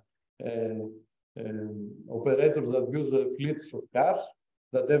operators that use fleets of cars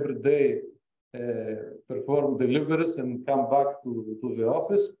that every day perform deliveries and come back to the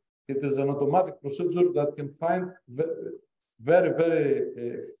office. It is an automatic procedure that can find very, very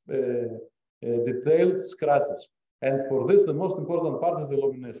detailed scratches. And for this, the most important part is the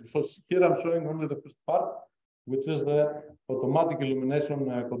illumination. So here I'm showing only the first part, which is the automatic illumination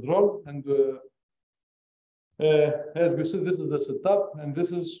control. And as we see, this is the setup, and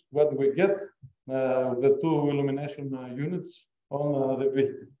this is what we get, the two illumination units on the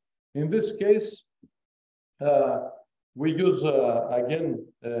vehicle. In this case, we use, again,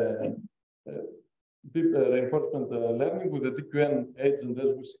 deep reinforcement learning with the DQN agent, as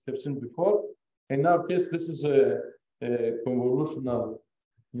we have seen before. In our case, this is a convolutional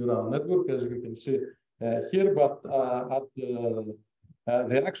neural network, as you can see here, but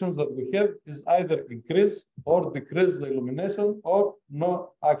the actions that we have is either increase or decrease the illumination or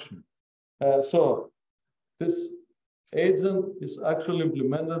no action. So this agent is actually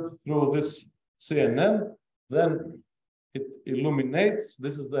implemented through this CNN. Then it illuminates.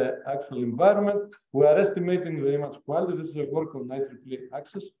 This is the actual environment. We are estimating the image quality. This is a work on IEEE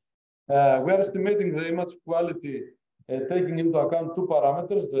axis. We are estimating the image quality taking into account two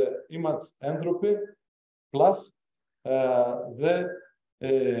parameters, the image entropy plus the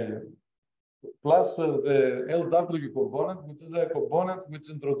LW component, which is a component which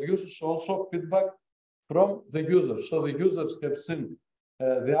introduces also feedback from the users. So the users have seen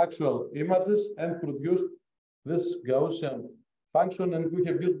the actual images and produced this Gaussian function, and we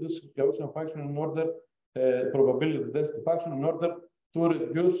have used this Gaussian function in order, probability density function, in order to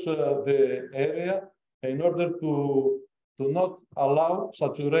reduce the area, in order to not allow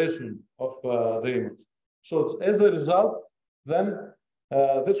saturation of the image. So as a result, then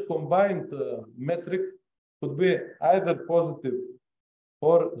this combined metric could be either positive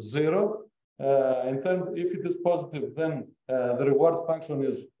or zero. If it is positive, then the reward function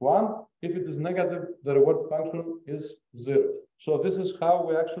is 1. If it is negative, the reward function is 0. So this is how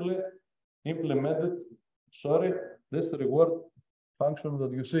we actually implemented, this reward function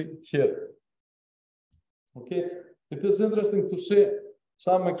that you see here. Okay, it is interesting to see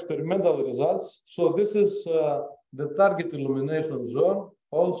some experimental results. So this is the target illumination zone,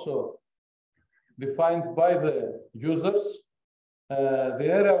 also defined by the users. The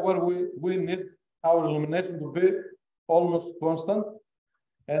area where we need our illumination to be almost constant.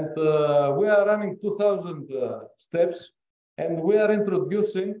 And we are running 2,000 steps, and we are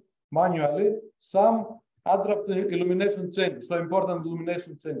introducing manually some abrupt illumination changes, so important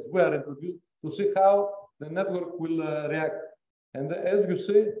illumination changes. We are introduced to see how the network will react. And as you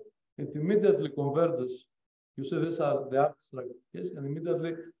see, it immediately converges. You see, these are the abstract case, and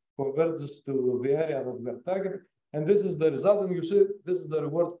immediately converges to the area that we are targeting. And this is the result. And you see, this is the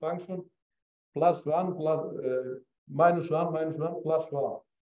reward function plus 1, minus 1, minus 1, plus 1.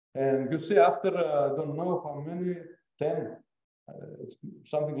 And you see after, I don't know how many, 10, it's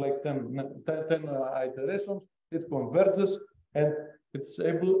something like 10 iterations, it converges, and it's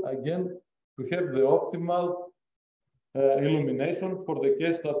able again to have the optimal illumination for the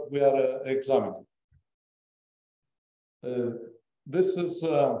case that we are examining. This is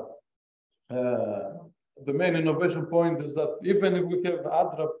the main innovation point is that even if we have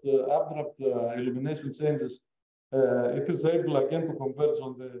abrupt illumination changes, it is able again to converge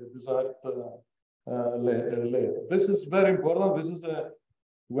on the desired layer. This is very important. This is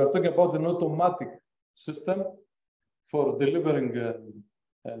we are talking about an automatic system for delivering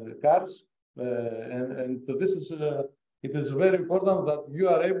cars, and this is it is very important that you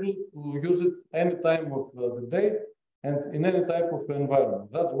are able to use it any time of the day and in any type of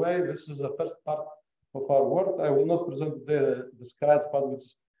environment. That's why this is the first part of our work. I will not present the scratch part, which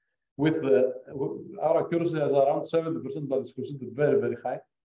with our accuracy is around 70%, but it's considered very, very high.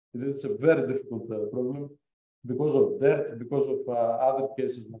 It is a very difficult problem because of dirt, because of other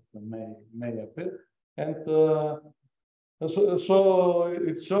cases that may appear. And so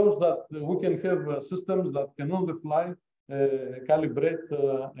it shows that we can have systems that can on the fly calibrate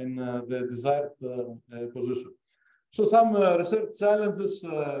in the desired position. So some research challenges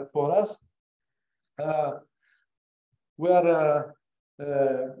for us. We are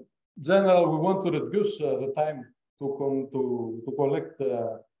general. We want to reduce the time to collect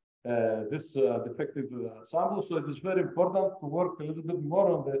this defective sample. So it is very important to work a little bit more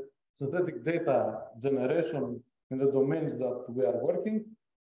on the synthetic data generation in the domains that we are working,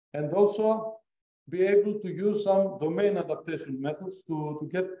 and also be able to use some domain adaptation methods to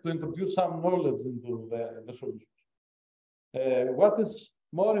introduce some knowledge into the solutions. What is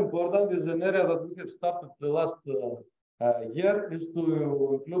more important is an area that we have started the last year is to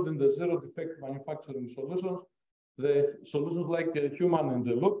include in the zero defect manufacturing solutions, the solutions like human in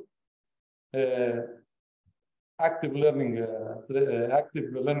the loop, active learning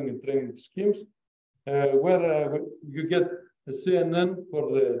and training schemes, where you get a CNN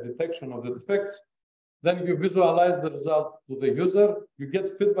for the detection of the defects. Then you visualize the result to the user, you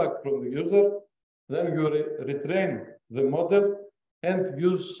get feedback from the user, then you retrain the model and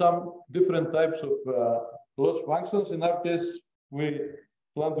use some different types of loss functions. In our case, we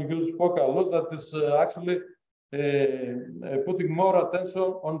plan to use focal loss that is actually putting more attention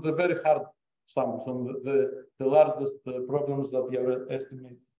on the very hard samples, on the largest problems that your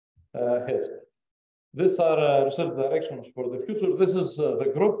estimate has. These are research directions for the future. This is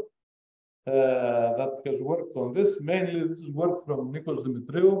the group that has worked on this. Mainly, this is work from Nikos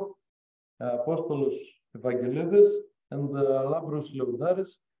Dimitriou, Apostolos Evangelidis, and Labros Leodaris,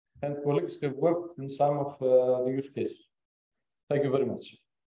 and colleagues have worked in some of the use cases. Thank you very much.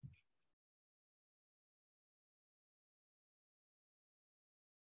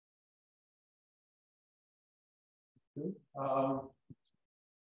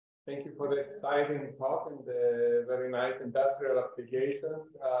 Thank you for the exciting talk and the very nice industrial applications.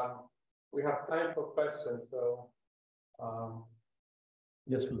 We have time for questions, so.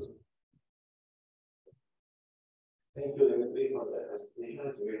 Yes, please. Thank you, Dimitri, for the presentation.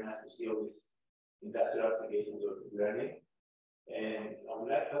 It's very nice to see all these industrial applications of learning. And I would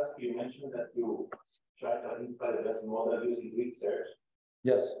like to ask you, mentioned that you try to identify the best model using research.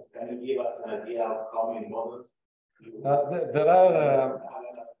 Yes. Can you give us an idea of how many models? There are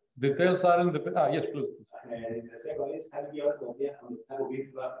details are in the yes, please. And the second is, can you give us an idea on the type of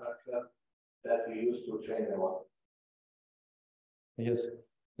infrastructure that you use to train the model? Yes.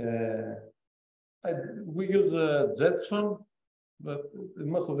 We use Jetson, but in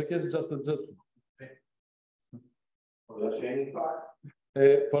most of the cases, just a Jetson. For the training part?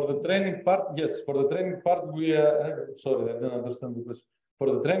 For the training part, yes. For the training part, we sorry, I didn't understand the question. For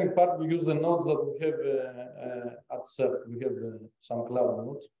the training part, we use the nodes that we have at CERTH. We have some cloud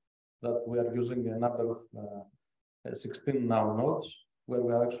nodes that we are using a number of 16 now nodes where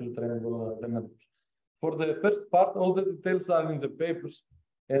we are actually training all the networks. For the first part, all the details are in the papers,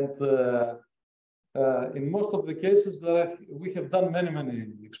 and in most of the cases, we have done many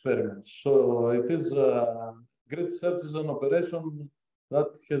experiments. So it is grid search is an operation that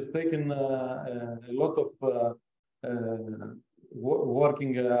has taken a lot of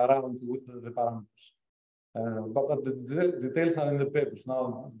working around with the parameters. But the details are in the papers.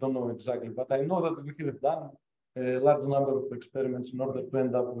 Now, I don't know exactly, but I know that we have done a large number of experiments in order to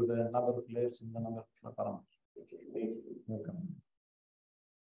end up with a number of layers and a number of parameters. Okay, thank you. Welcome.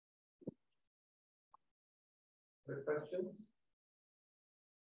 Other questions?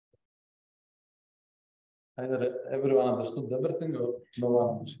 Either everyone understood everything or no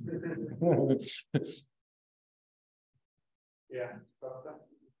one understood. Yeah.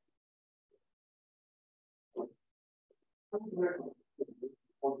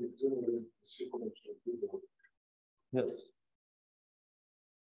 Yes.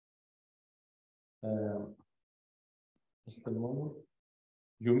 Just a moment.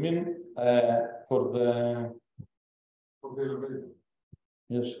 You mean for the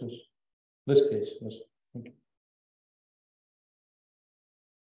yes, yes. This case, yes. Okay.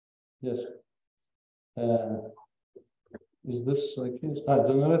 Yes. Is this a case?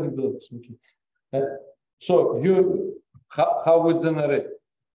 Generating this. Okay. So how we generate?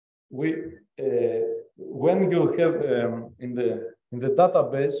 We when you have in the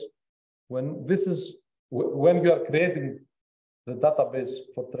database, when you are creating the database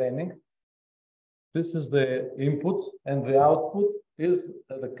for training, this is the input, and the output is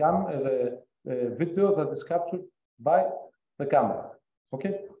the video that is captured by the camera.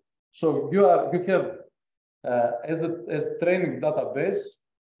 Okay, so you have as training database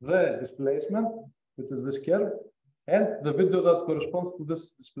the displacement, which is this curve, and the video that corresponds to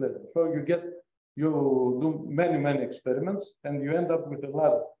this displacement. So you do many experiments, and you end up with a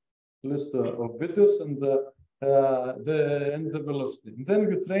large list of videos and the velocity. And then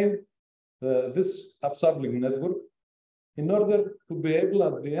you train this upsampling network in order to be able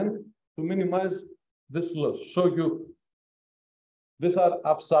at the end to minimize this loss. So these are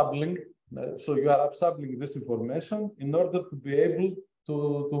upsampling. So you are upsampling this information in order to be able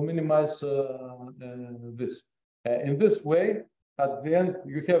to minimize this. In this way, at the end,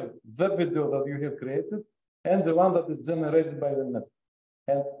 you have the video that you have created and the one that is generated by the net.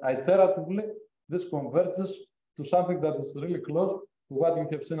 And iteratively, this converges to something that is really close to what you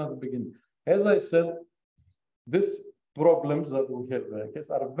have seen at the beginning. As I said, these problems that we have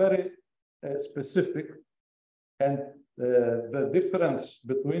are very specific, and the difference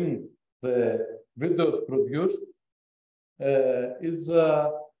between the videos produced is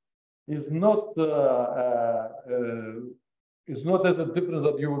not as a difference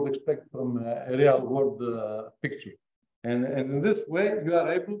that you would expect from a real world picture. And in this way, you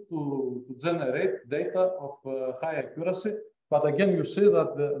are able to generate data of high accuracy. But again, you see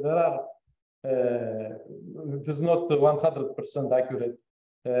that it is not 100% accurate.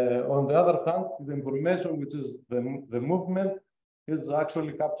 On the other hand, the information, which is the movement, is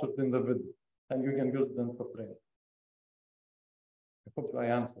actually captured in the video, and you can use them for training. I hope I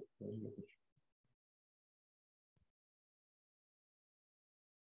answered.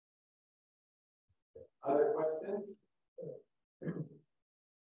 Other questions?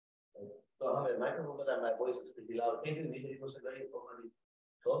 So I have a microphone, but my voice is pretty loud. Thank you, Dimitrios. It was a very informative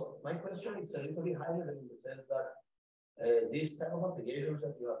talk. My question is a little bit higher in the sense that these type of applications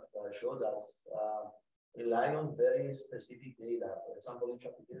that you have showed us rely on very specific data. For example, each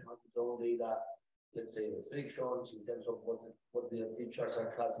application has its own data, let's say restrictions in terms of what the features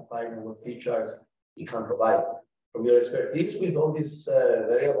are classified and what features it can provide. From your expertise with all these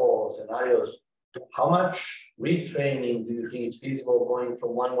variable scenarios, how much retraining do you think is feasible going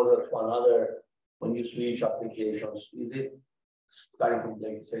from one model to another when you switch applications? Is it starting from,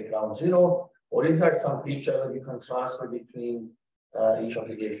 like, say, ground zero, or is there some feature that you can transfer between each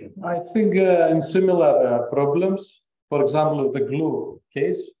application? I think in similar problems, for example, the glue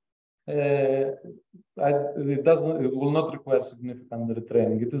case, it will not require significant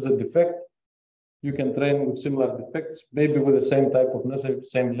retraining. It is a defect. You can train with similar defects, maybe with the same type of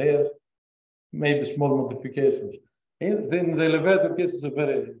same layer, maybe small modifications. In the elevator case, it's a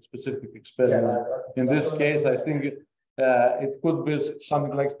very specific experiment. In this case, I think it could be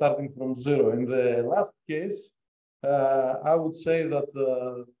something like starting from zero. In the last case, I would say that,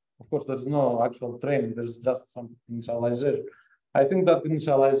 of course, there's no actual training. There's just some initialization. I think that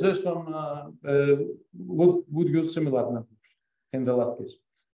initialization would use similar methods in the last case.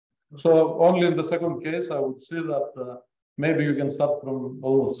 So only in the second case, I would say that maybe you can start from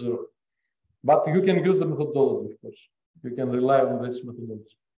almost zero. But you can use the methodology, of course. You can rely on this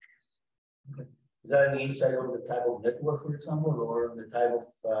methodology. Okay. Is there any insight on the type of network, for example, or the type of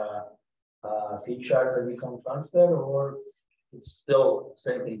features that you can transfer, or it's still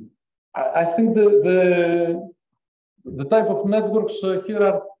same thing? I think the type of networks here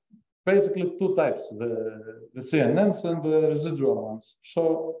are basically two types: the CNNs and the residual ones.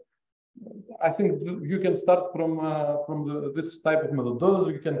 So I think you can start from this type of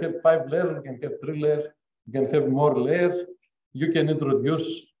methodology. You can have 5 layers, you can have 3 layers, you can have more layers. You can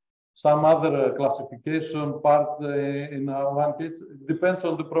introduce some other classification part in one case. It depends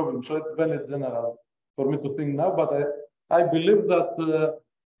on the problem. So it's very general for me to think now, but I believe that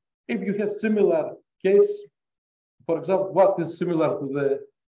if you have similar case, for example, what is similar to the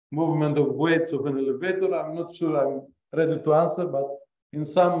movement of weights of an elevator? I'm not sure I'm ready to answer, but in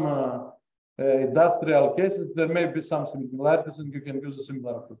some industrial cases, there may be some similarities and you can use a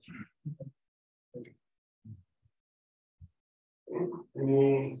similar approach.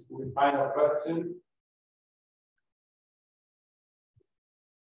 Any final question?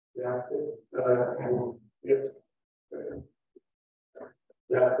 Yeah.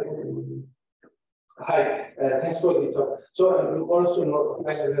 Hi, thanks for the talk. So we also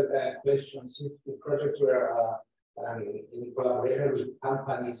had a question since the projects were in collaboration with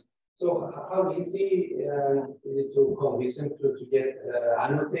companies. So how easy is it to convince them to get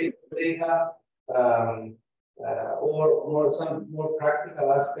annotated data or some more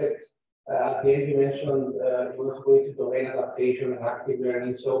practical aspects? At the end, you mentioned you want to go into domain adaptation and active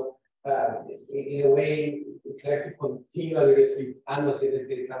learning. So in a way, it's like to continually receive annotated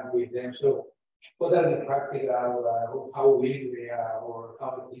data with them. So what are the practical, how big they are, or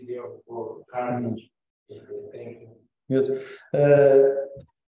how easy or current? Thank you. Yes.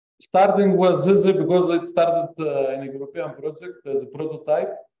 Starting was easy because it started in a European project as a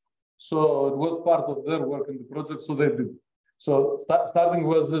prototype. So it was part of their work in the project, so they did. So starting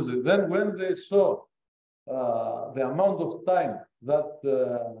was easy. Then when they saw the amount of time that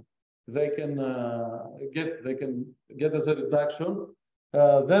they can get as a reduction,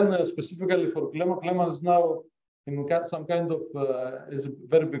 then specifically for Cleman is now in some kind of is a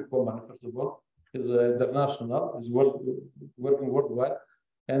very big company. First of all, is international, is working worldwide,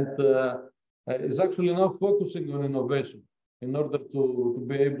 and is actually now focusing on innovation in order to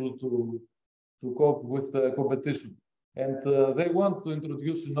be able to cope with competition. And they want to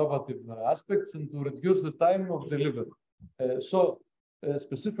introduce innovative aspects and to reduce the time of delivery.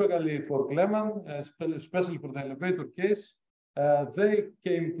 Specifically for Cleman, especially for the elevator case, they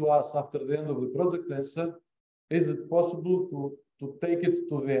came to us after the end of the project and said, is it possible to take it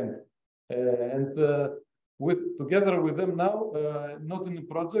to the end? Together with them now, not in the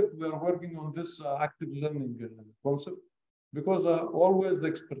project, we are working on this active learning concept, because always the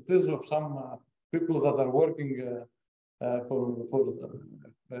expertise of some people that are working for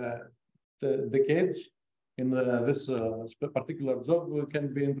decades in this particular job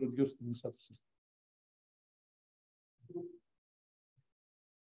can be introduced in such a system.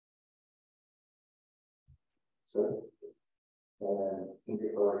 So, thank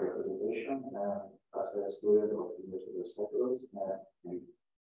you for your presentation. As a student of the University of Cyprus,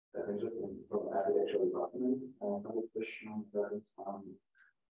 that's interesting from the architectural department. I have a question regarding some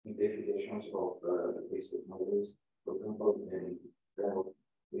implications of basic models. For example, in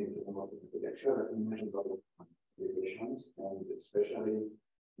architecture, that you mentioned about implications, and especially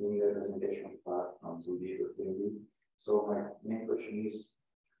in the presentation part from 2D to 3D. So my main question is,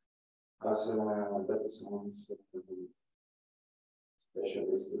 as a data science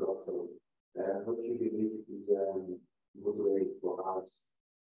specialist, doctor, what do you believe is a good way for us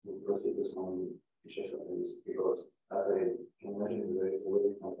to proceed to some issues of this? Because I can imagine there is a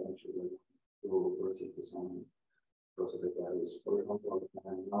way potentially to proceed to some process that is, for example,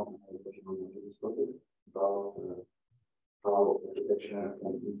 now I have a question on this topic about how architecture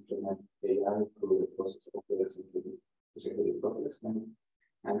can implement AI through the process of the security process,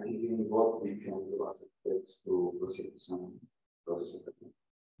 and thinking what we can do as experts to proceed to some processes.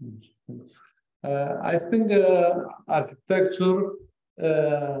 I think architecture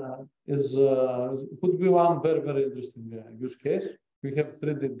could be one very, very interesting use case. We have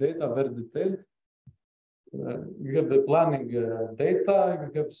 3D data, very detailed. You have the planning data.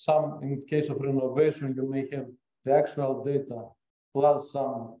 You have some, in case of renovation, you may have the actual data plus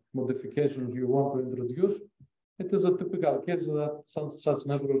some modifications you want to introduce. It is a typical case that such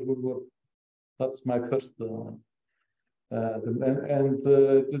networks would work. That's my first.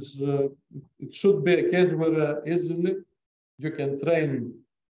 It should be a case where easily you can train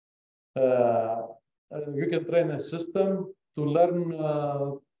a system to learn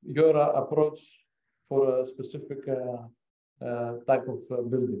your approach for a specific type of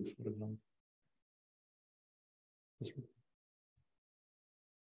buildings, for example.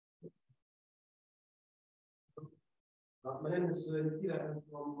 My name is Nikita. I'm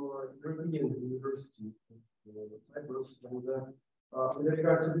from European University in Cyprus. And with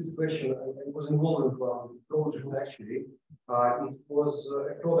regard to this question, I was involved in the project actually. It was a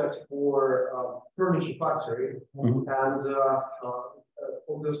product for a furniture factory. Mm-hmm. And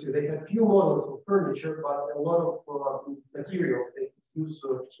obviously they had few models of furniture, but a lot of materials they use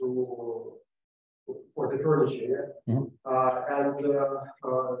for the furniture. Yeah? Mm-hmm.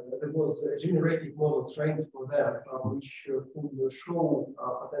 There was a generative model trained for them, which could show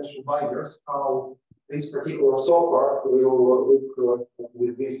potential buyers how this particular software will look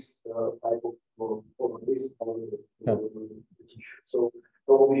with this type of this so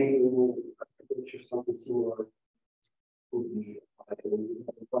probably architecture something similar would be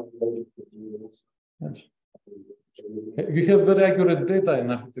you have very accurate data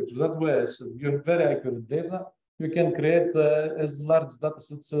in architecture. That's why I said you have very accurate data. You can create as large data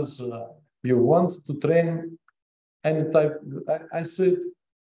sets as you want to train any type. I said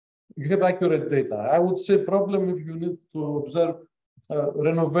you have accurate data. I would say problem if you need to observe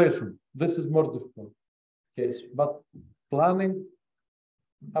renovation. This is more difficult case. But planning,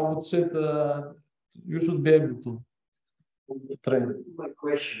 I would say you should be able to train. My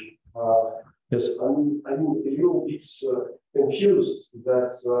question. Yes. I'm a little bit confused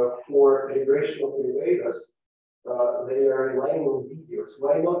that for integration of elevators, they are relying on videos.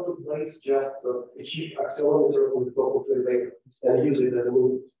 Why not to place just a cheap accelerometer on the top of the elevator and use it as a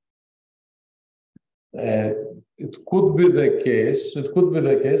movement? It could be the case. It could be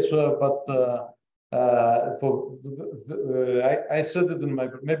the case, but I said it in my,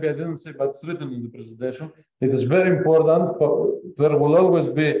 maybe I didn't say, but it's written in the presentation. It is very important. There will always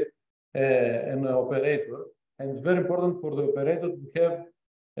be an operator, and it's very important for the operator to have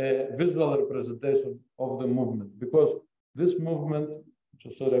a visual representation of the movement, because this movement,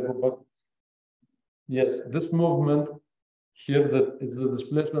 sorry, I go back. Yes, this movement here, that it's the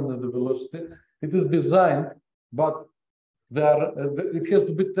displacement and the velocity. It is designed, but it has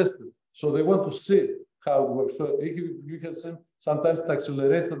to be tested. So they want to see how it works. So you can see sometimes it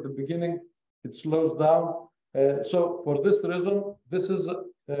accelerates at the beginning, it slows down. So for this reason, this is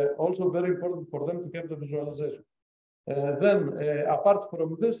also very important for them to have the visualization. Then, apart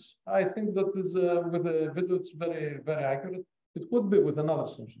from this, I think that is with the video, it's very, very accurate. It could be with another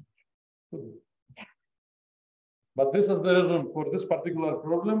solution. But this is the reason for this particular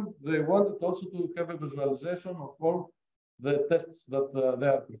problem. They wanted also to have a visualization of all the tests that they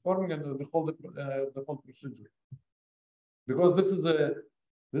are performing and the whole procedure. Because this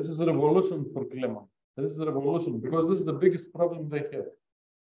is a revolution for Clement. This is a revolution because this is the biggest problem they have.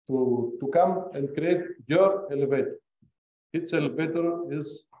 To come and create your elevator. Each elevator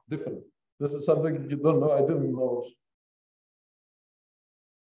is different. This is something you don't know. I didn't know.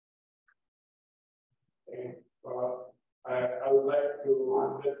 I would like to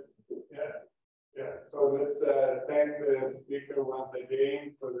so let's thank the speaker once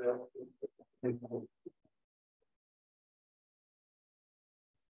again for the